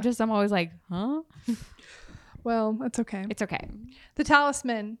 But Yeah. I'm always like, huh? Well, that's okay. It's okay. The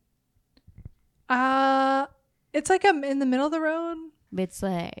Talisman. It's like in the middle of the road. Mid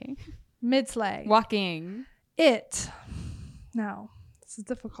slay. Mid slay. Walking. It. Now, this is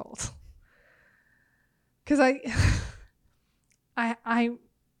difficult. Because I'm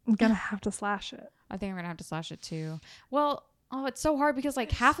gonna have to slash it. I think I'm gonna have to slash it too. Well, it's so hard because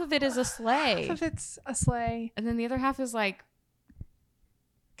like half of it is a slay. Half of it's a slay. And then the other half is like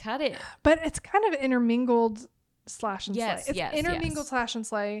cut it. But it's kind of intermingled slash and Yes, slay. It's intermingled slash and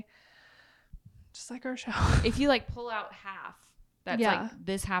slay. Just like our show. If you like pull out half, that's Yeah. like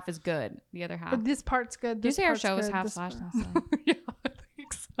this half is good. The other half. But this part's good. Do you This say our part's show is good, half this slash part- and slay? Yeah, I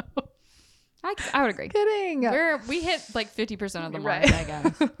think so. I would agree. Kidding. We hit like 50% of the mark, Right. I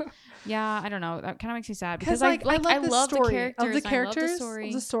guess. Yeah, I don't know. That kind of makes me sad because Like I love the story. characters. I love the and I love characters. the story. I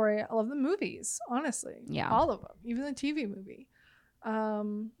love the story. I love the movies. Honestly, Yeah. all of them, even the TV movie.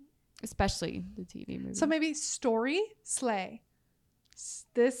 Especially the TV movie. So maybe story slay.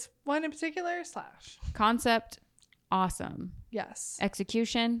 This one in particular slash. Concept, awesome. Yes.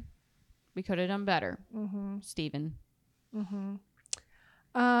 Execution, we could have done better. Mm-hmm. Steven. Mm-hmm.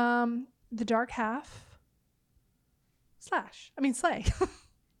 The Dark Half. Slash. I mean slay.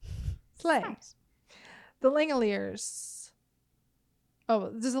 Slay. Nice. The Langoliers. Oh,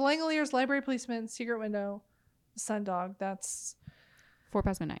 there's the Langoliers, Library Policeman, Secret Window, Sundog. That's 4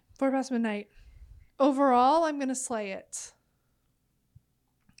 past midnight. 4 past midnight. Overall, I'm gonna slay it.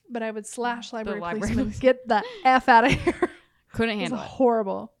 But I would slash Library Policeman. Get the F out of here. Couldn't It's handle it.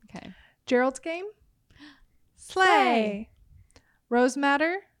 horrible. Okay. Gerald's Game. Slay. Rose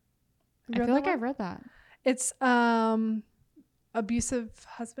Matter. I feel like I've read that. It's abusive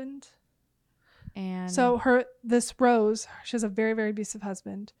husband. And So this Rose, she has a very, very abusive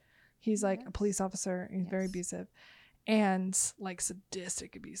husband. He's like a police officer. And he's very abusive, and like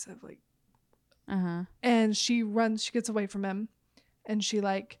sadistic abusive. Like, and she gets away from him, and she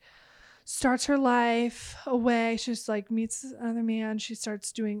like starts her life away. She just like meets another man. She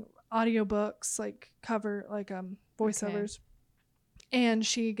starts doing audiobooks, like voiceovers, and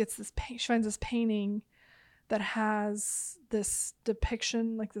she gets this. She finds this painting that has this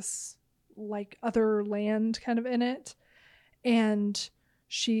depiction, like this. Like other land kind of in it, and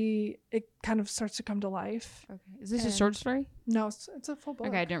it kind of starts to come to life. Okay. Is this a short story? No, it's a full book.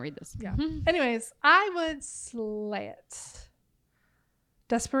 Okay, I didn't read this. Yeah. Anyways, I would slay it.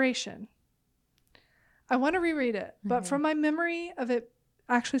 Desperation. I want to reread it, but from my memory of it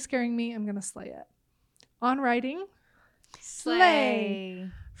actually scaring me, I'm gonna slay it. On Writing. Slay.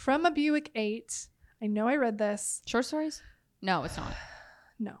 From a Buick 8. I know I read this. Short stories? No, it's not.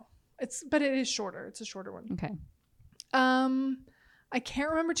 No. But it is shorter. It's a shorter one. Okay. I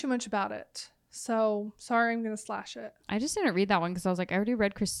can't remember too much about it. So sorry, I'm gonna slash it. I just didn't read that one because I was like, I already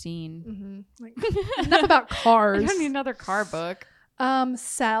read Christine. Like, enough about cars. I don't need another car book.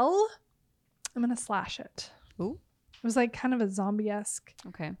 Cell. I'm gonna slash it. Ooh. It was like kind of a zombie-esque.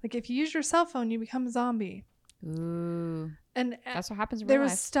 Okay. Like if you use your cell phone, you become a zombie. Ooh. And That's what happens in there real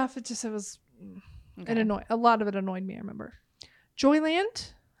was life. stuff. It was. Okay. It annoyed. A lot of it annoyed me. I remember.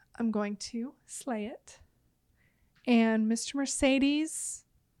 Joyland. I'm going to slay it. And Mr. Mercedes.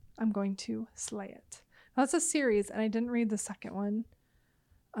 I'm going to slay it. Now, that's a series, and I didn't read the second one.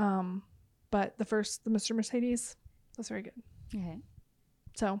 But the Mr. Mercedes, that's very good. Okay.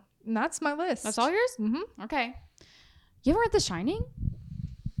 So and that's my list. That's all yours? Mm-hmm. Okay. You ever read The Shining?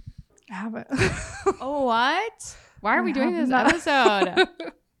 I haven't. Oh, what? Why are we doing this not. episode?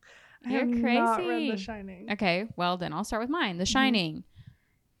 I You're have crazy. not read The Shining. Okay, well then I'll start with mine. The Shining.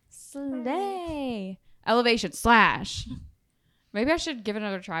 Slay. Elevation slash. Maybe I should give it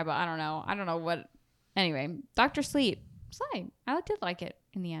another try, but I don't know. I don't know what. Anyway, Dr. Sleep. Slay. I did like it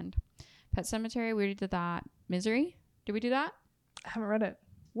in the end. Pet Cemetery. We already did that. Misery. Did we do that? I haven't read it.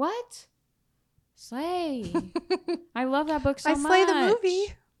 What? Slay. I love that book so I much. slay the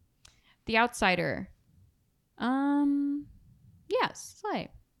movie. The Outsider. Yes, slay.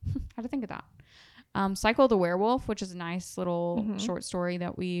 How to think of that. Cycle the Werewolf, which is a nice little short story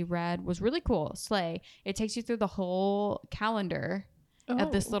that we read, was really cool. Slay. It takes you through the whole calendar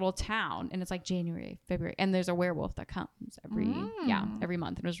of this little town, and it's like January, February, and there's a werewolf that comes every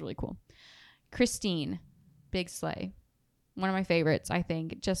month, and it was really cool. Christine, big slay. One of my favorites, I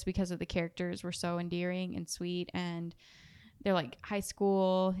think, just because of the characters were so endearing and sweet, and they're like high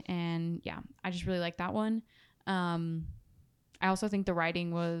school, and yeah, I just really like that one. I also think the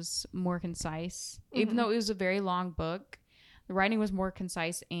writing was more concise. Even though it was a very long book, the writing was more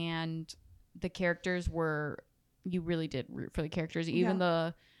concise, and the characters were, you really did root for the characters. Even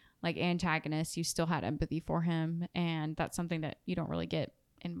the like antagonist, you still had empathy for him, and that's something that you don't really get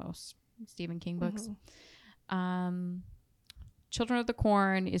in most Stephen King books. Children of the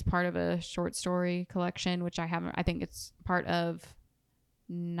Corn is part of a short story collection, which I haven't. I think it's part of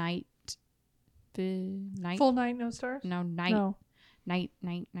Night. Full Night, No Stars? No, Night. No. Night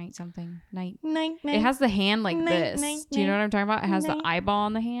something. Night. Night. It has the hand like Night, this. night, Do you know night, what I'm talking about? It has night. the eyeball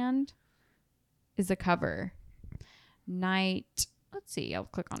on the hand. Is the cover. Night. Let's see. I'll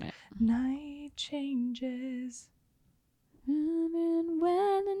click on it. Night changes. When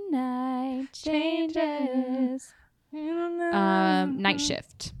the night changes. Night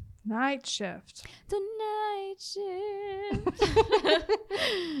Shift. Night Shift. The Night Shift.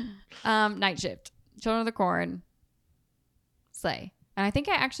 Night Shift. Children of the Corn. Slay. And I think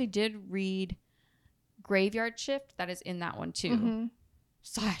I actually did read Graveyard Shift. That is in that one too.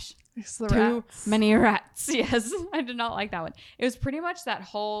 Slash. It's the Too rats. many rats. Yes. I did not like that one. It was pretty much that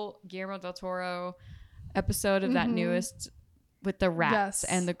whole Guillermo del Toro episode of that newest with the rats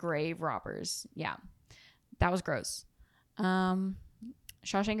and the grave robbers. Yeah. That was gross.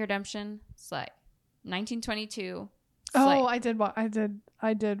 Shawshank Redemption. Slay. 1922. Slay. Oh, I did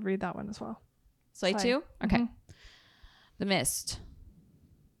read that one as well. Slay too? Okay. The Mist.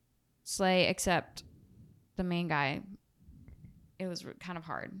 Slay, except the main guy, it was kind of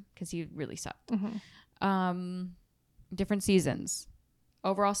hard because he really sucked. Different seasons.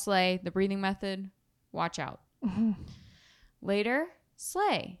 Overall, slay. The Breathing Method. Watch out. Later,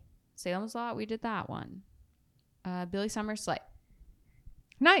 slay. Salem's Lot. We did that one. Billy Summers, slay.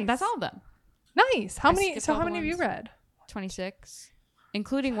 Nice. That's all of them. Nice. How many? skipped So all how the many have you ones. read? 26,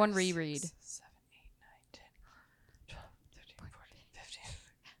 including one reread. 6, 7, 8, 9, 10, 12, 13, 14, 15,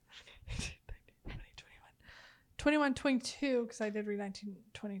 18, 19, 20, 21. 22, because I did read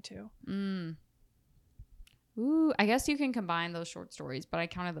 1922. Ooh, I guess you can combine those short stories, but I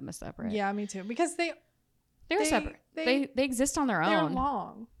counted them as separate. Yeah, me too. Because They're they- separate. they- They exist on their they're own.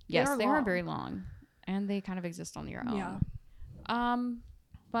 long. Yes, they are long. very long, and they kind of exist on their own. Yeah.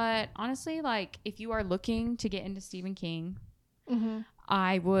 But honestly, like if you are looking to get into Stephen King, Mm-hmm.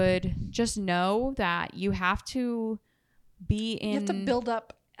 I would just know that you have to be in. You have to build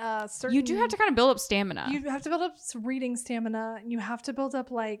up certain. You do have to kind of build up stamina. You have to build up some reading stamina, and you have to build up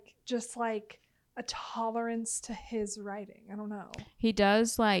just a tolerance to his writing. I don't know. He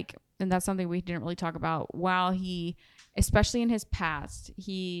does and that's something we didn't really talk about. While he, especially in his past,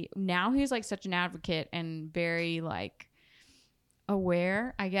 he's like such an advocate and very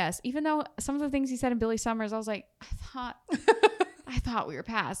aware, I guess. Even though some of the things he said in Billy Summers, I was like, I thought we were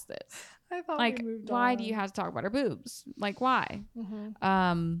past this. I thought Like, we moved why on. do you have to talk about our boobs? Like, why?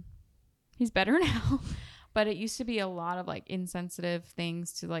 Mm-hmm. He's better now. But it used to be a lot of insensitive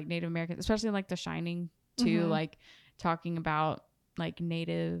things to Native Americans, especially in The Shining too, Mhm. talking about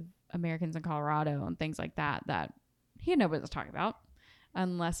Native Americans in Colorado and things like that he had no business talking about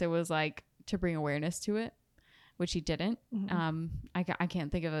unless it was like to bring awareness to it, which he didn't. Mhm. I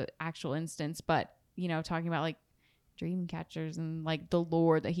can't think of an actual instance, but you know, talking about like dream catchers and like the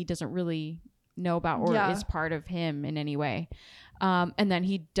lore that he doesn't really know about or Yeah. is part of him in any way. And then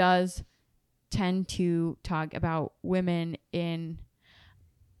he does tend to talk about women in,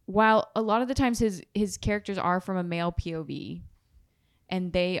 while a lot of the times his characters are from a male POV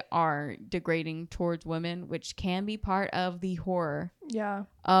and they are degrading towards women, which can be part of the horror Yeah.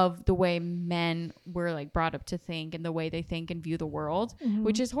 of the way men were like brought up to think and the way they think and view the world, Mhm.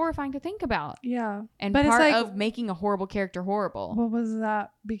 which is horrifying to think about. Yeah. And But it's part like- of making a horrible character horrible. What was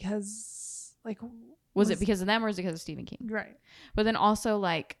that? Because like, Was it because of them or is it because of Stephen King? right? But then also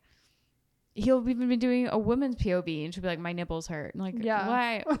like he'll even be doing a woman's POV and she'll be like, my nipples hurt. And like, Yeah.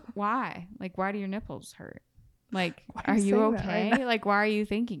 why? Like, why do your nipples hurt? Like, Why are you saying that okay? right Like, why are you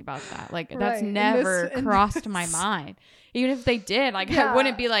thinking about that? Like, Right. that's In never this- in crossed my this- mind. Even if they did, like, I Yeah.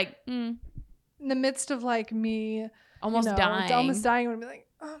 wouldn't be like, In the midst of like me almost dying. almost dying, I would be like,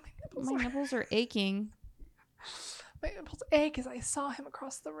 oh, My nipples are aching. my nipples ache as I saw him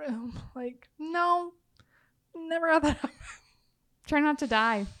across the room. Like, no, never had that happen. Try not to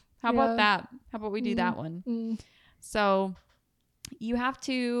die. How Yeah. about that? How about we do that one? So you have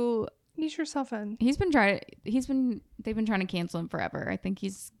to. Ease yourself in. They've been trying to cancel him forever. I think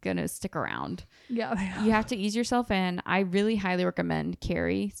he's gonna stick around. Yeah. You have to ease yourself in. I really highly recommend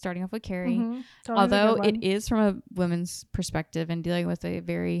Carrie, starting off with Carrie. Mhm. Totally the Although good it one. is from a women's perspective and dealing with a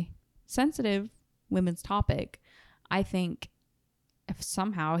very sensitive women's topic, I think if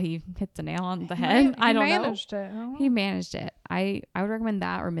somehow he hit the nail on the head, I don't know. It. Oh. He managed it. I would recommend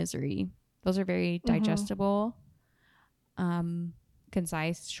that or Misery. Those are very digestible,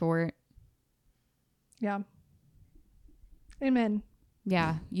 concise, short. Yeah. Amen.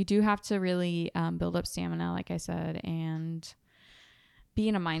 Yeah, you do have to really build up stamina, like I said, and be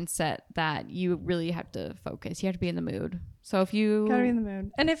in a mindset that you really have to focus. You have to be in the mood. So if you Gotta be in the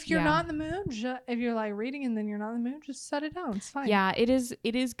mood. And if you're Yeah. not in the mood, if you're like reading and then you're not in the mood, just set it down. It's fine. yeah, it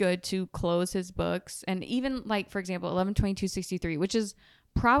is good to close his books, and even like for example, 11/22/63, which is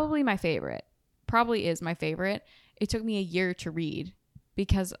probably my favorite. Probably is my favorite. It took me a year to read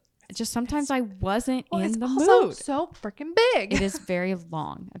because just sometimes I wasn't Well, in it's the also mood. so freaking big. It is very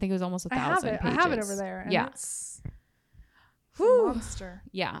long. I think it was almost 1,000 pages. I have it over there. And Yeah. It's a Whew. monster.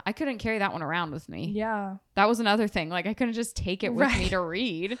 Yeah, I couldn't carry that one around with me. Yeah. That was another thing. Like I couldn't just take it with me Right. to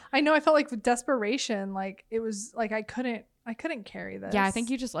read. I know. I felt like with desperation, like it was like I couldn't carry this. Yeah, I think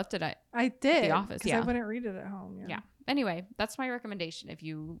you just left it at. I did. office, 'cause yeah. I wouldn't read it at home. Yeah. Anyway, that's my recommendation if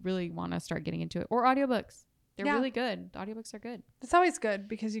you really want to start getting into it. Or audiobooks. They're Yeah. really good. The audiobooks are good. It's always good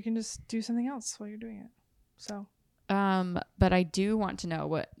because you can just do something else while you're doing it. So But I do want to know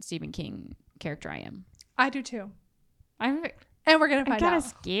what Stephen King character I am. I do too. And we're gonna find kind out. of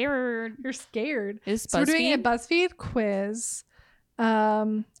scared. You're scared. Is So we're doing a BuzzFeed? BuzzFeed quiz.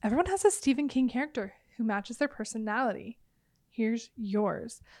 Everyone has a Stephen King character who matches their personality. Here's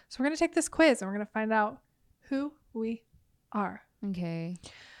yours. So we're gonna take this quiz and we're gonna find out who we are. Okay.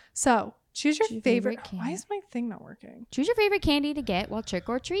 So choose your Choose your favorite. favorite Why candy. is my thing not working? Choose your favorite candy to get while trick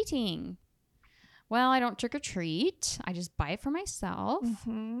or treating. Well, I don't trick or treat. I just buy it for myself.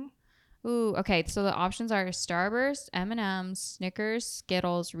 Mm-hmm. Ooh, okay. So the options are Starburst, M&M's, Snickers,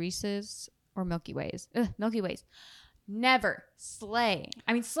 Skittles, Reese's, or Milky Ways. Ugh, Milky Ways. Never. Slay.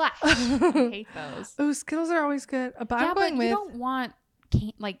 I mean, slash. I hate those. Ooh, Skittles are always good. But Yeah, I'm going but with. you don't want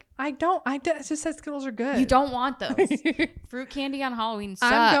like I don't. It just said Skittles are good. you don't want those. Fruit candy on Halloween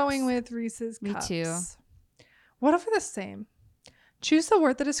sucks. I'm going with Reese's Me Cups. too. What if we're the same? Choose the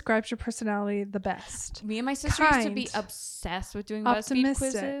word that describes your personality the best. Me and my sister used to be Kind. obsessed with doing BuzzFeed Optimistic.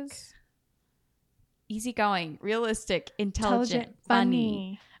 quizzes. Easygoing, realistic, intelligent,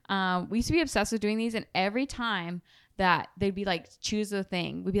 funny. We used to be obsessed with doing these, and every time that they'd be like, choose a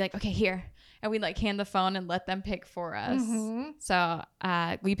thing, we'd be like, okay, here. And we'd like hand the phone and let them pick for us. Mhm. So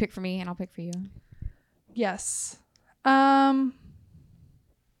will you pick for me and I'll pick for you? Yes.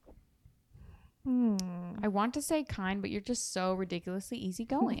 I want to say kind, but you're just so ridiculously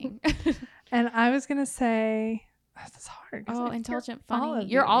easygoing. And I was gonna say, that's hard. 'cause I Oh, think intelligent, you're funny.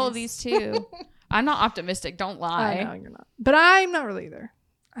 You're all of these too. I'm not optimistic. Don't lie. I know you're not, but I'm not really either.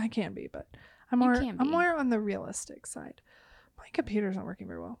 I can be, but I'm You more. can I'm be. more on the realistic side. My computer's not working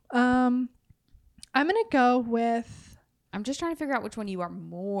very well. I'm gonna go with I'm just trying to figure out which one you are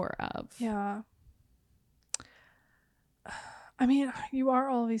more of. yeah. I mean, you are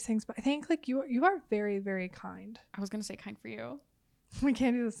all of these things, but I think like you are very, very kind. I was gonna say kind for you. We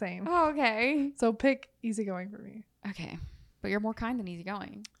can't do the same. Oh, okay. So pick easygoing for me. Okay, but you're more kind than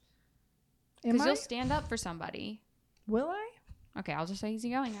easygoing. Am Because I? you'll stand up for somebody. Will I? Okay, I'll just say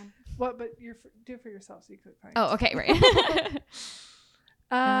easygoing. What? But do it for yourself so you could find. Oh, okay, right.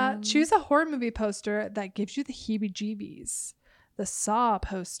 Choose a horror movie poster that gives you the heebie-jeebies. The Saw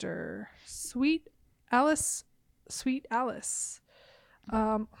poster. Sweet Alice.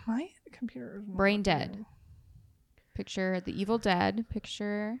 My computer is not Brain Dead. working. Picture The Evil Dead.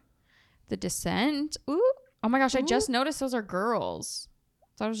 Picture The Descent. Ooh. Oh my gosh, I just noticed those are girls.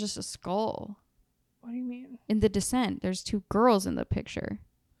 Thought it was just a skull. What do you mean? In The Descent, there's 2 girls in the picture.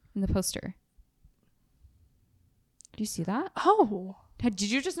 In the poster. Do you see that? Oh. Did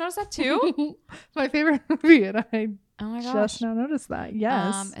you just notice that too? My favorite movie, and I Oh my gosh. just now noticed that.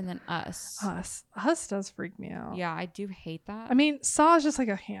 Yes. And then Us. Us does freak me out. Yeah, I do hate that. I mean, Saw is just like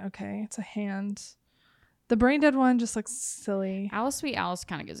a hand. Okay, it's a hand. The Brain Dead one just looks silly. Alice Sweet Alice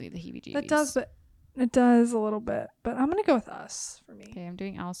kind of gives me the heebie-jeebies. That does, but it does a little bit. But I'm gonna go with Us for me. Okay, I'm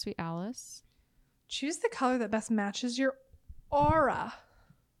doing Alice Sweet Alice. Choose the color that best matches your aura.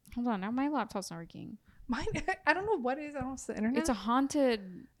 Hold on, now my laptop's not working. Mine, I don't know what it is. I don't know if it's the internet. It's a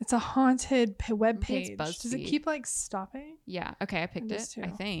haunted. It's a haunted web Okay, it's page. Does it BuzzFeed. keep like stopping? Yeah. Okay, I picked It it. is too. I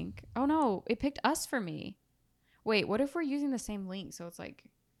think. Oh no, it picked Us for me. Wait, what if we're using the same link? So it's like,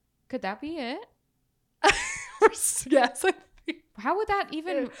 could that be it? Yes. I think How would that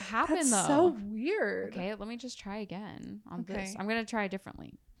even happen that's though? so weird. Okay, let me just try again on this. Okay. I'm gonna try a different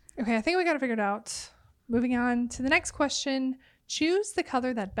link. Okay, I think we got it figured out. Moving on to the next question. Choose the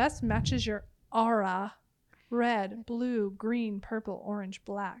color that best matches your aura. Red, blue, green, purple, orange,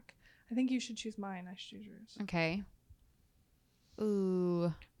 black. I think you should choose mine. I should choose yours. Okay.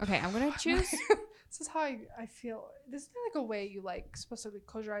 Ooh. Okay, I'm gonna choose. This is how I feel. This is like a way you like supposed to like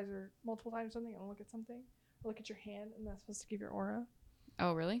close your eyes or multiple times or something and look at something. Or look at your hand and that's supposed to give your aura.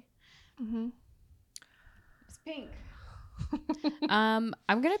 Oh really? Mm-hmm. It's pink. I'm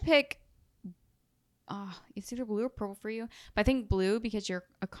gonna pick. It's either blue or purple for you, but I think blue because you're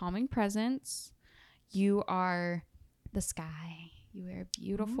a calming presence. You are the sky. You are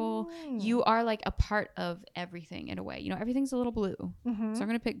beautiful. You are like a part of everything in a way. You know, everything's a little blue. Mm-hmm. So I'm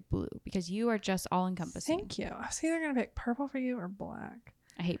gonna pick blue because you are just all encompassing. Thank you. I was either gonna pick purple for you or black.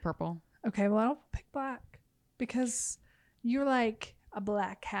 I hate purple. Okay, well I'll pick black because you're like a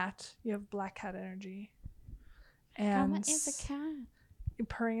black cat. You have black cat energy. And Mama is a cat. you're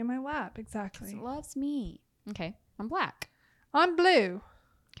purring in my lap. Exactly. It loves me. Okay, I'm black. I'm blue.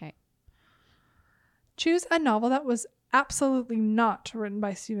 Okay. Choose a novel that was absolutely not written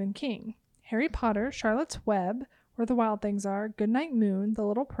by Stephen King. Harry Potter, Charlotte's Web, Where the Wild Things Are, Goodnight Moon, The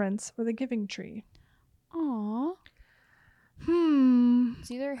Little Prince, or The Giving Tree. Aww.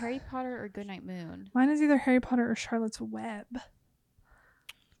 It's either Harry Potter or Goodnight Moon. Mine is either Harry Potter or Charlotte's Web.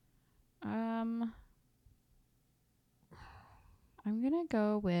 I'm gonna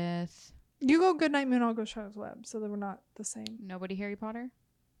go with You go Goodnight Moon, I'll go Charlotte's Web, so that we're not the same. nobody Harry Potter.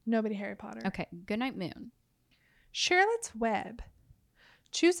 Nobody Harry Potter. Okay, Goodnight Moon. Charlotte's Web.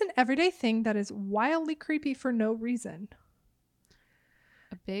 Choose an everyday thing that is wildly creepy for no reason.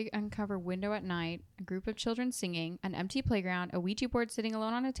 A big uncovered window at night, a group of children singing, an empty playground, a Ouija board sitting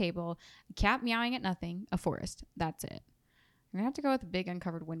alone on a table, a cat meowing at nothing, a forest. That's it. I'm gonna have to go with a big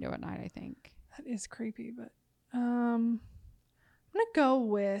uncovered window at night, I think. That is creepy, but I'm gonna go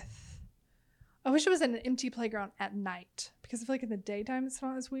with. I wish it was an empty playground at night because I feel like in the daytime it's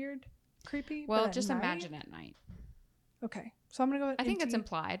not as weird, creepy. Well, but at just night- imagine at night. Okay, so I'm gonna go with. I think it's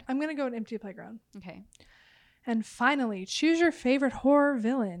implied. I'm gonna go with empty playground. Okay. And finally, choose your favorite horror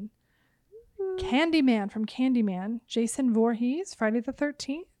villain. Candyman from Candyman, Jason Voorhees, Friday the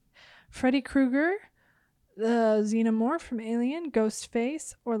 13th, Freddy Krueger, the Xenomorph from Alien,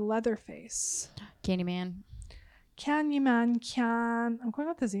 Ghostface, or Leatherface. Candyman. I'm going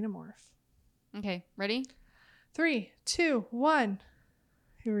with the Xenomorph. Okay, ready? 3, 2, 1.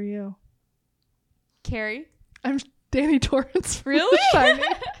 Who are you? Carrie. I'm Danny Torrance. from Really? The Shining.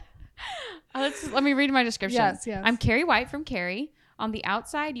 Let me read my description. Yes, yes. I'm Carrie White from Carrie. On the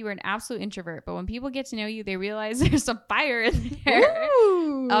outside, you are an absolute introvert, but when people get to know you, they realize there's some fire in there.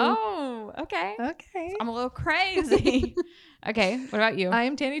 Ooh. Oh, okay. Okay. I'm a little crazy. Okay, what about you? I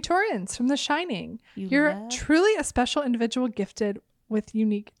am Danny Torrance from The Shining. You You're love- truly a special individual gifted with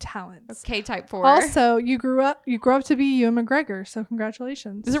unique talents. Okay, type 4. Also, you grew up to be Ewan McGregor, so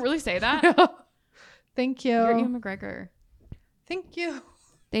congratulations. Does it really say that? Thank you. You're Ewan McGregor. Thank you.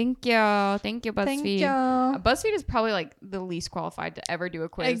 Thank you. Thank you, BuzzFeed. Thank you. BuzzFeed is probably like the least qualified to ever do a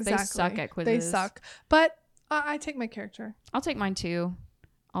quiz. Exactly. They suck at quizzes. They suck. But I take my character. I'll take mine too.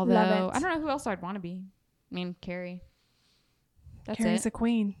 Although, Love it. I don't know who else I'd want to be. I mean, Carrie. That's Carrie's it. a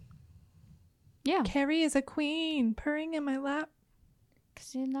queen. Yeah. Carrie is a queen, purring in my lap.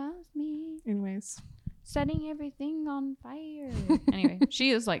 'cause he loves me. Anyways. Setting everything on fire. Anyway, she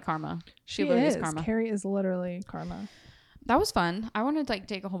is like karma. She literally is. karma. Carrie is literally karma. That was fun. I want to like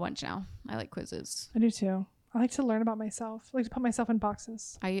take a whole bunch now. I like quizzes. I do too. I like to learn about myself. I like to put myself in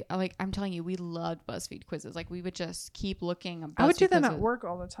boxes. I like. I'm telling you, we loved BuzzFeed quizzes. Like we would just keep looking. At BuzzFeed I would do them quizzes. at work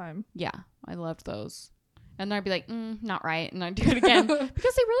all the time. Yeah, I loved those. And then I'd be like, not right, and I'd do it again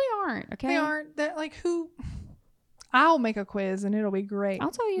because they really aren't. Okay, They aren't. They're like who? I'll make a quiz and it'll be great.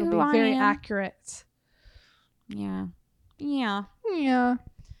 I'll tell you It'll who be I very am. accurate. Yeah. Yeah.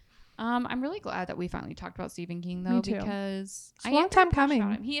 I'm really glad that we finally talked about Stephen King though, Me too. because It's a long time coming.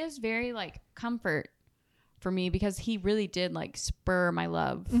 about him. He is very like comfort for me because he really did like spur my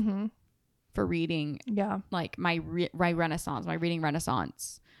love Mm-hmm. for reading. Yeah. Like my renaissance, my reading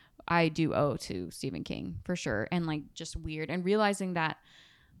renaissance, I do owe to Stephen King for sure. And like just weird and realizing that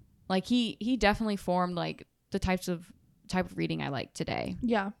like he definitely formed like the type of reading I like today.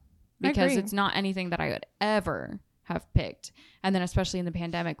 Yeah. Because it's not anything that I would ever have picked. And then especially in the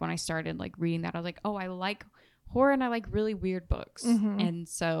pandemic when I started like reading that, I was like, oh, I like horror and I like really weird books. Mm-hmm. And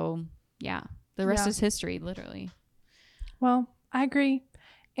so yeah, the rest is history, literally. Well, I agree.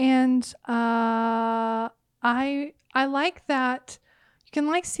 And I like that you can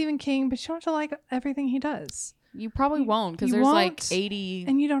like Stephen King, but you don't have to like everything he does. You probably won't because you there's like won't, 86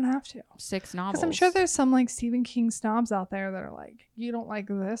 and you don't have to. novels. Because I'm sure there's some like Stephen King snobs out there that are like, you don't like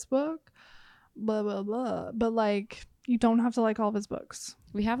this book, blah blah blah. But like, you don't have to like all of his books.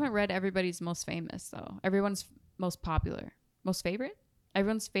 We haven't read everybody's most famous though. Everyone's most popular, most favorite.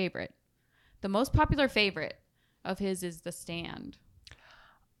 Everyone's favorite. The most popular favorite of his is The Stand.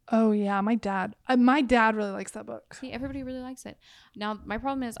 Oh yeah, my dad really likes that book. See, everybody really likes it. Now my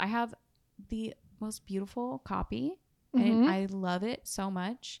problem is I have the most beautiful copy and I love it so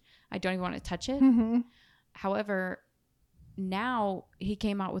much. I don't even want to touch it. Mm-hmm. However, now he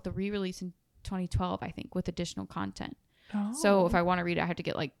came out with a re-release in 2012, I think, with additional content. Oh. So if I want to read it, I have to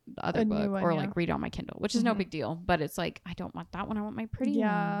get like the other A book new one, or yeah. like read it on my Kindle, which is no big deal. But it's like, I don't want that one. I want my pretty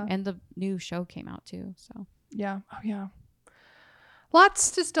one. And the new show came out too. So yeah. Oh yeah.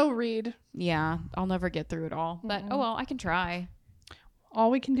 Lots to still read. yeah, I'll never get through it all. But oh well, I can try. All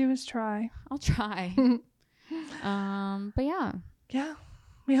we can do is try. I'll try. But yeah. Yeah.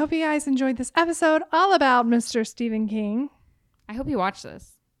 We hope you guys enjoyed this episode all about Mr. Stephen King. I hope you watch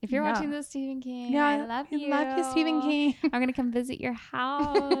this. If you're Yeah. watching this, Stephen King, Yeah, I love you. Love you, Stephen King. I'm going to come visit your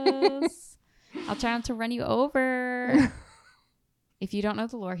house. I'll try not to run you over. If you don't know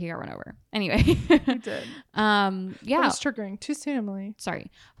the lore, he got run over. Anyway. You did. Yeah. That was triggering. Too soon, Emily.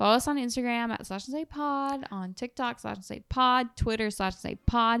 Sorry. Follow us on Instagram at /SayPod, on TikTok /SayPod, Twitter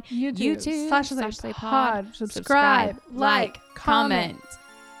 /SayPod, YouTube /SayPod. Subscribe, like, comment.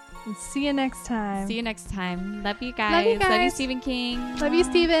 And see you next time. See you next time. Love you guys. Love you guys. Love you, Stephen King. Love you,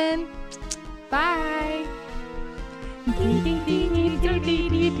 Stephen. Bye. Can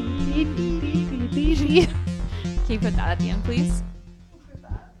you put that at the end, please?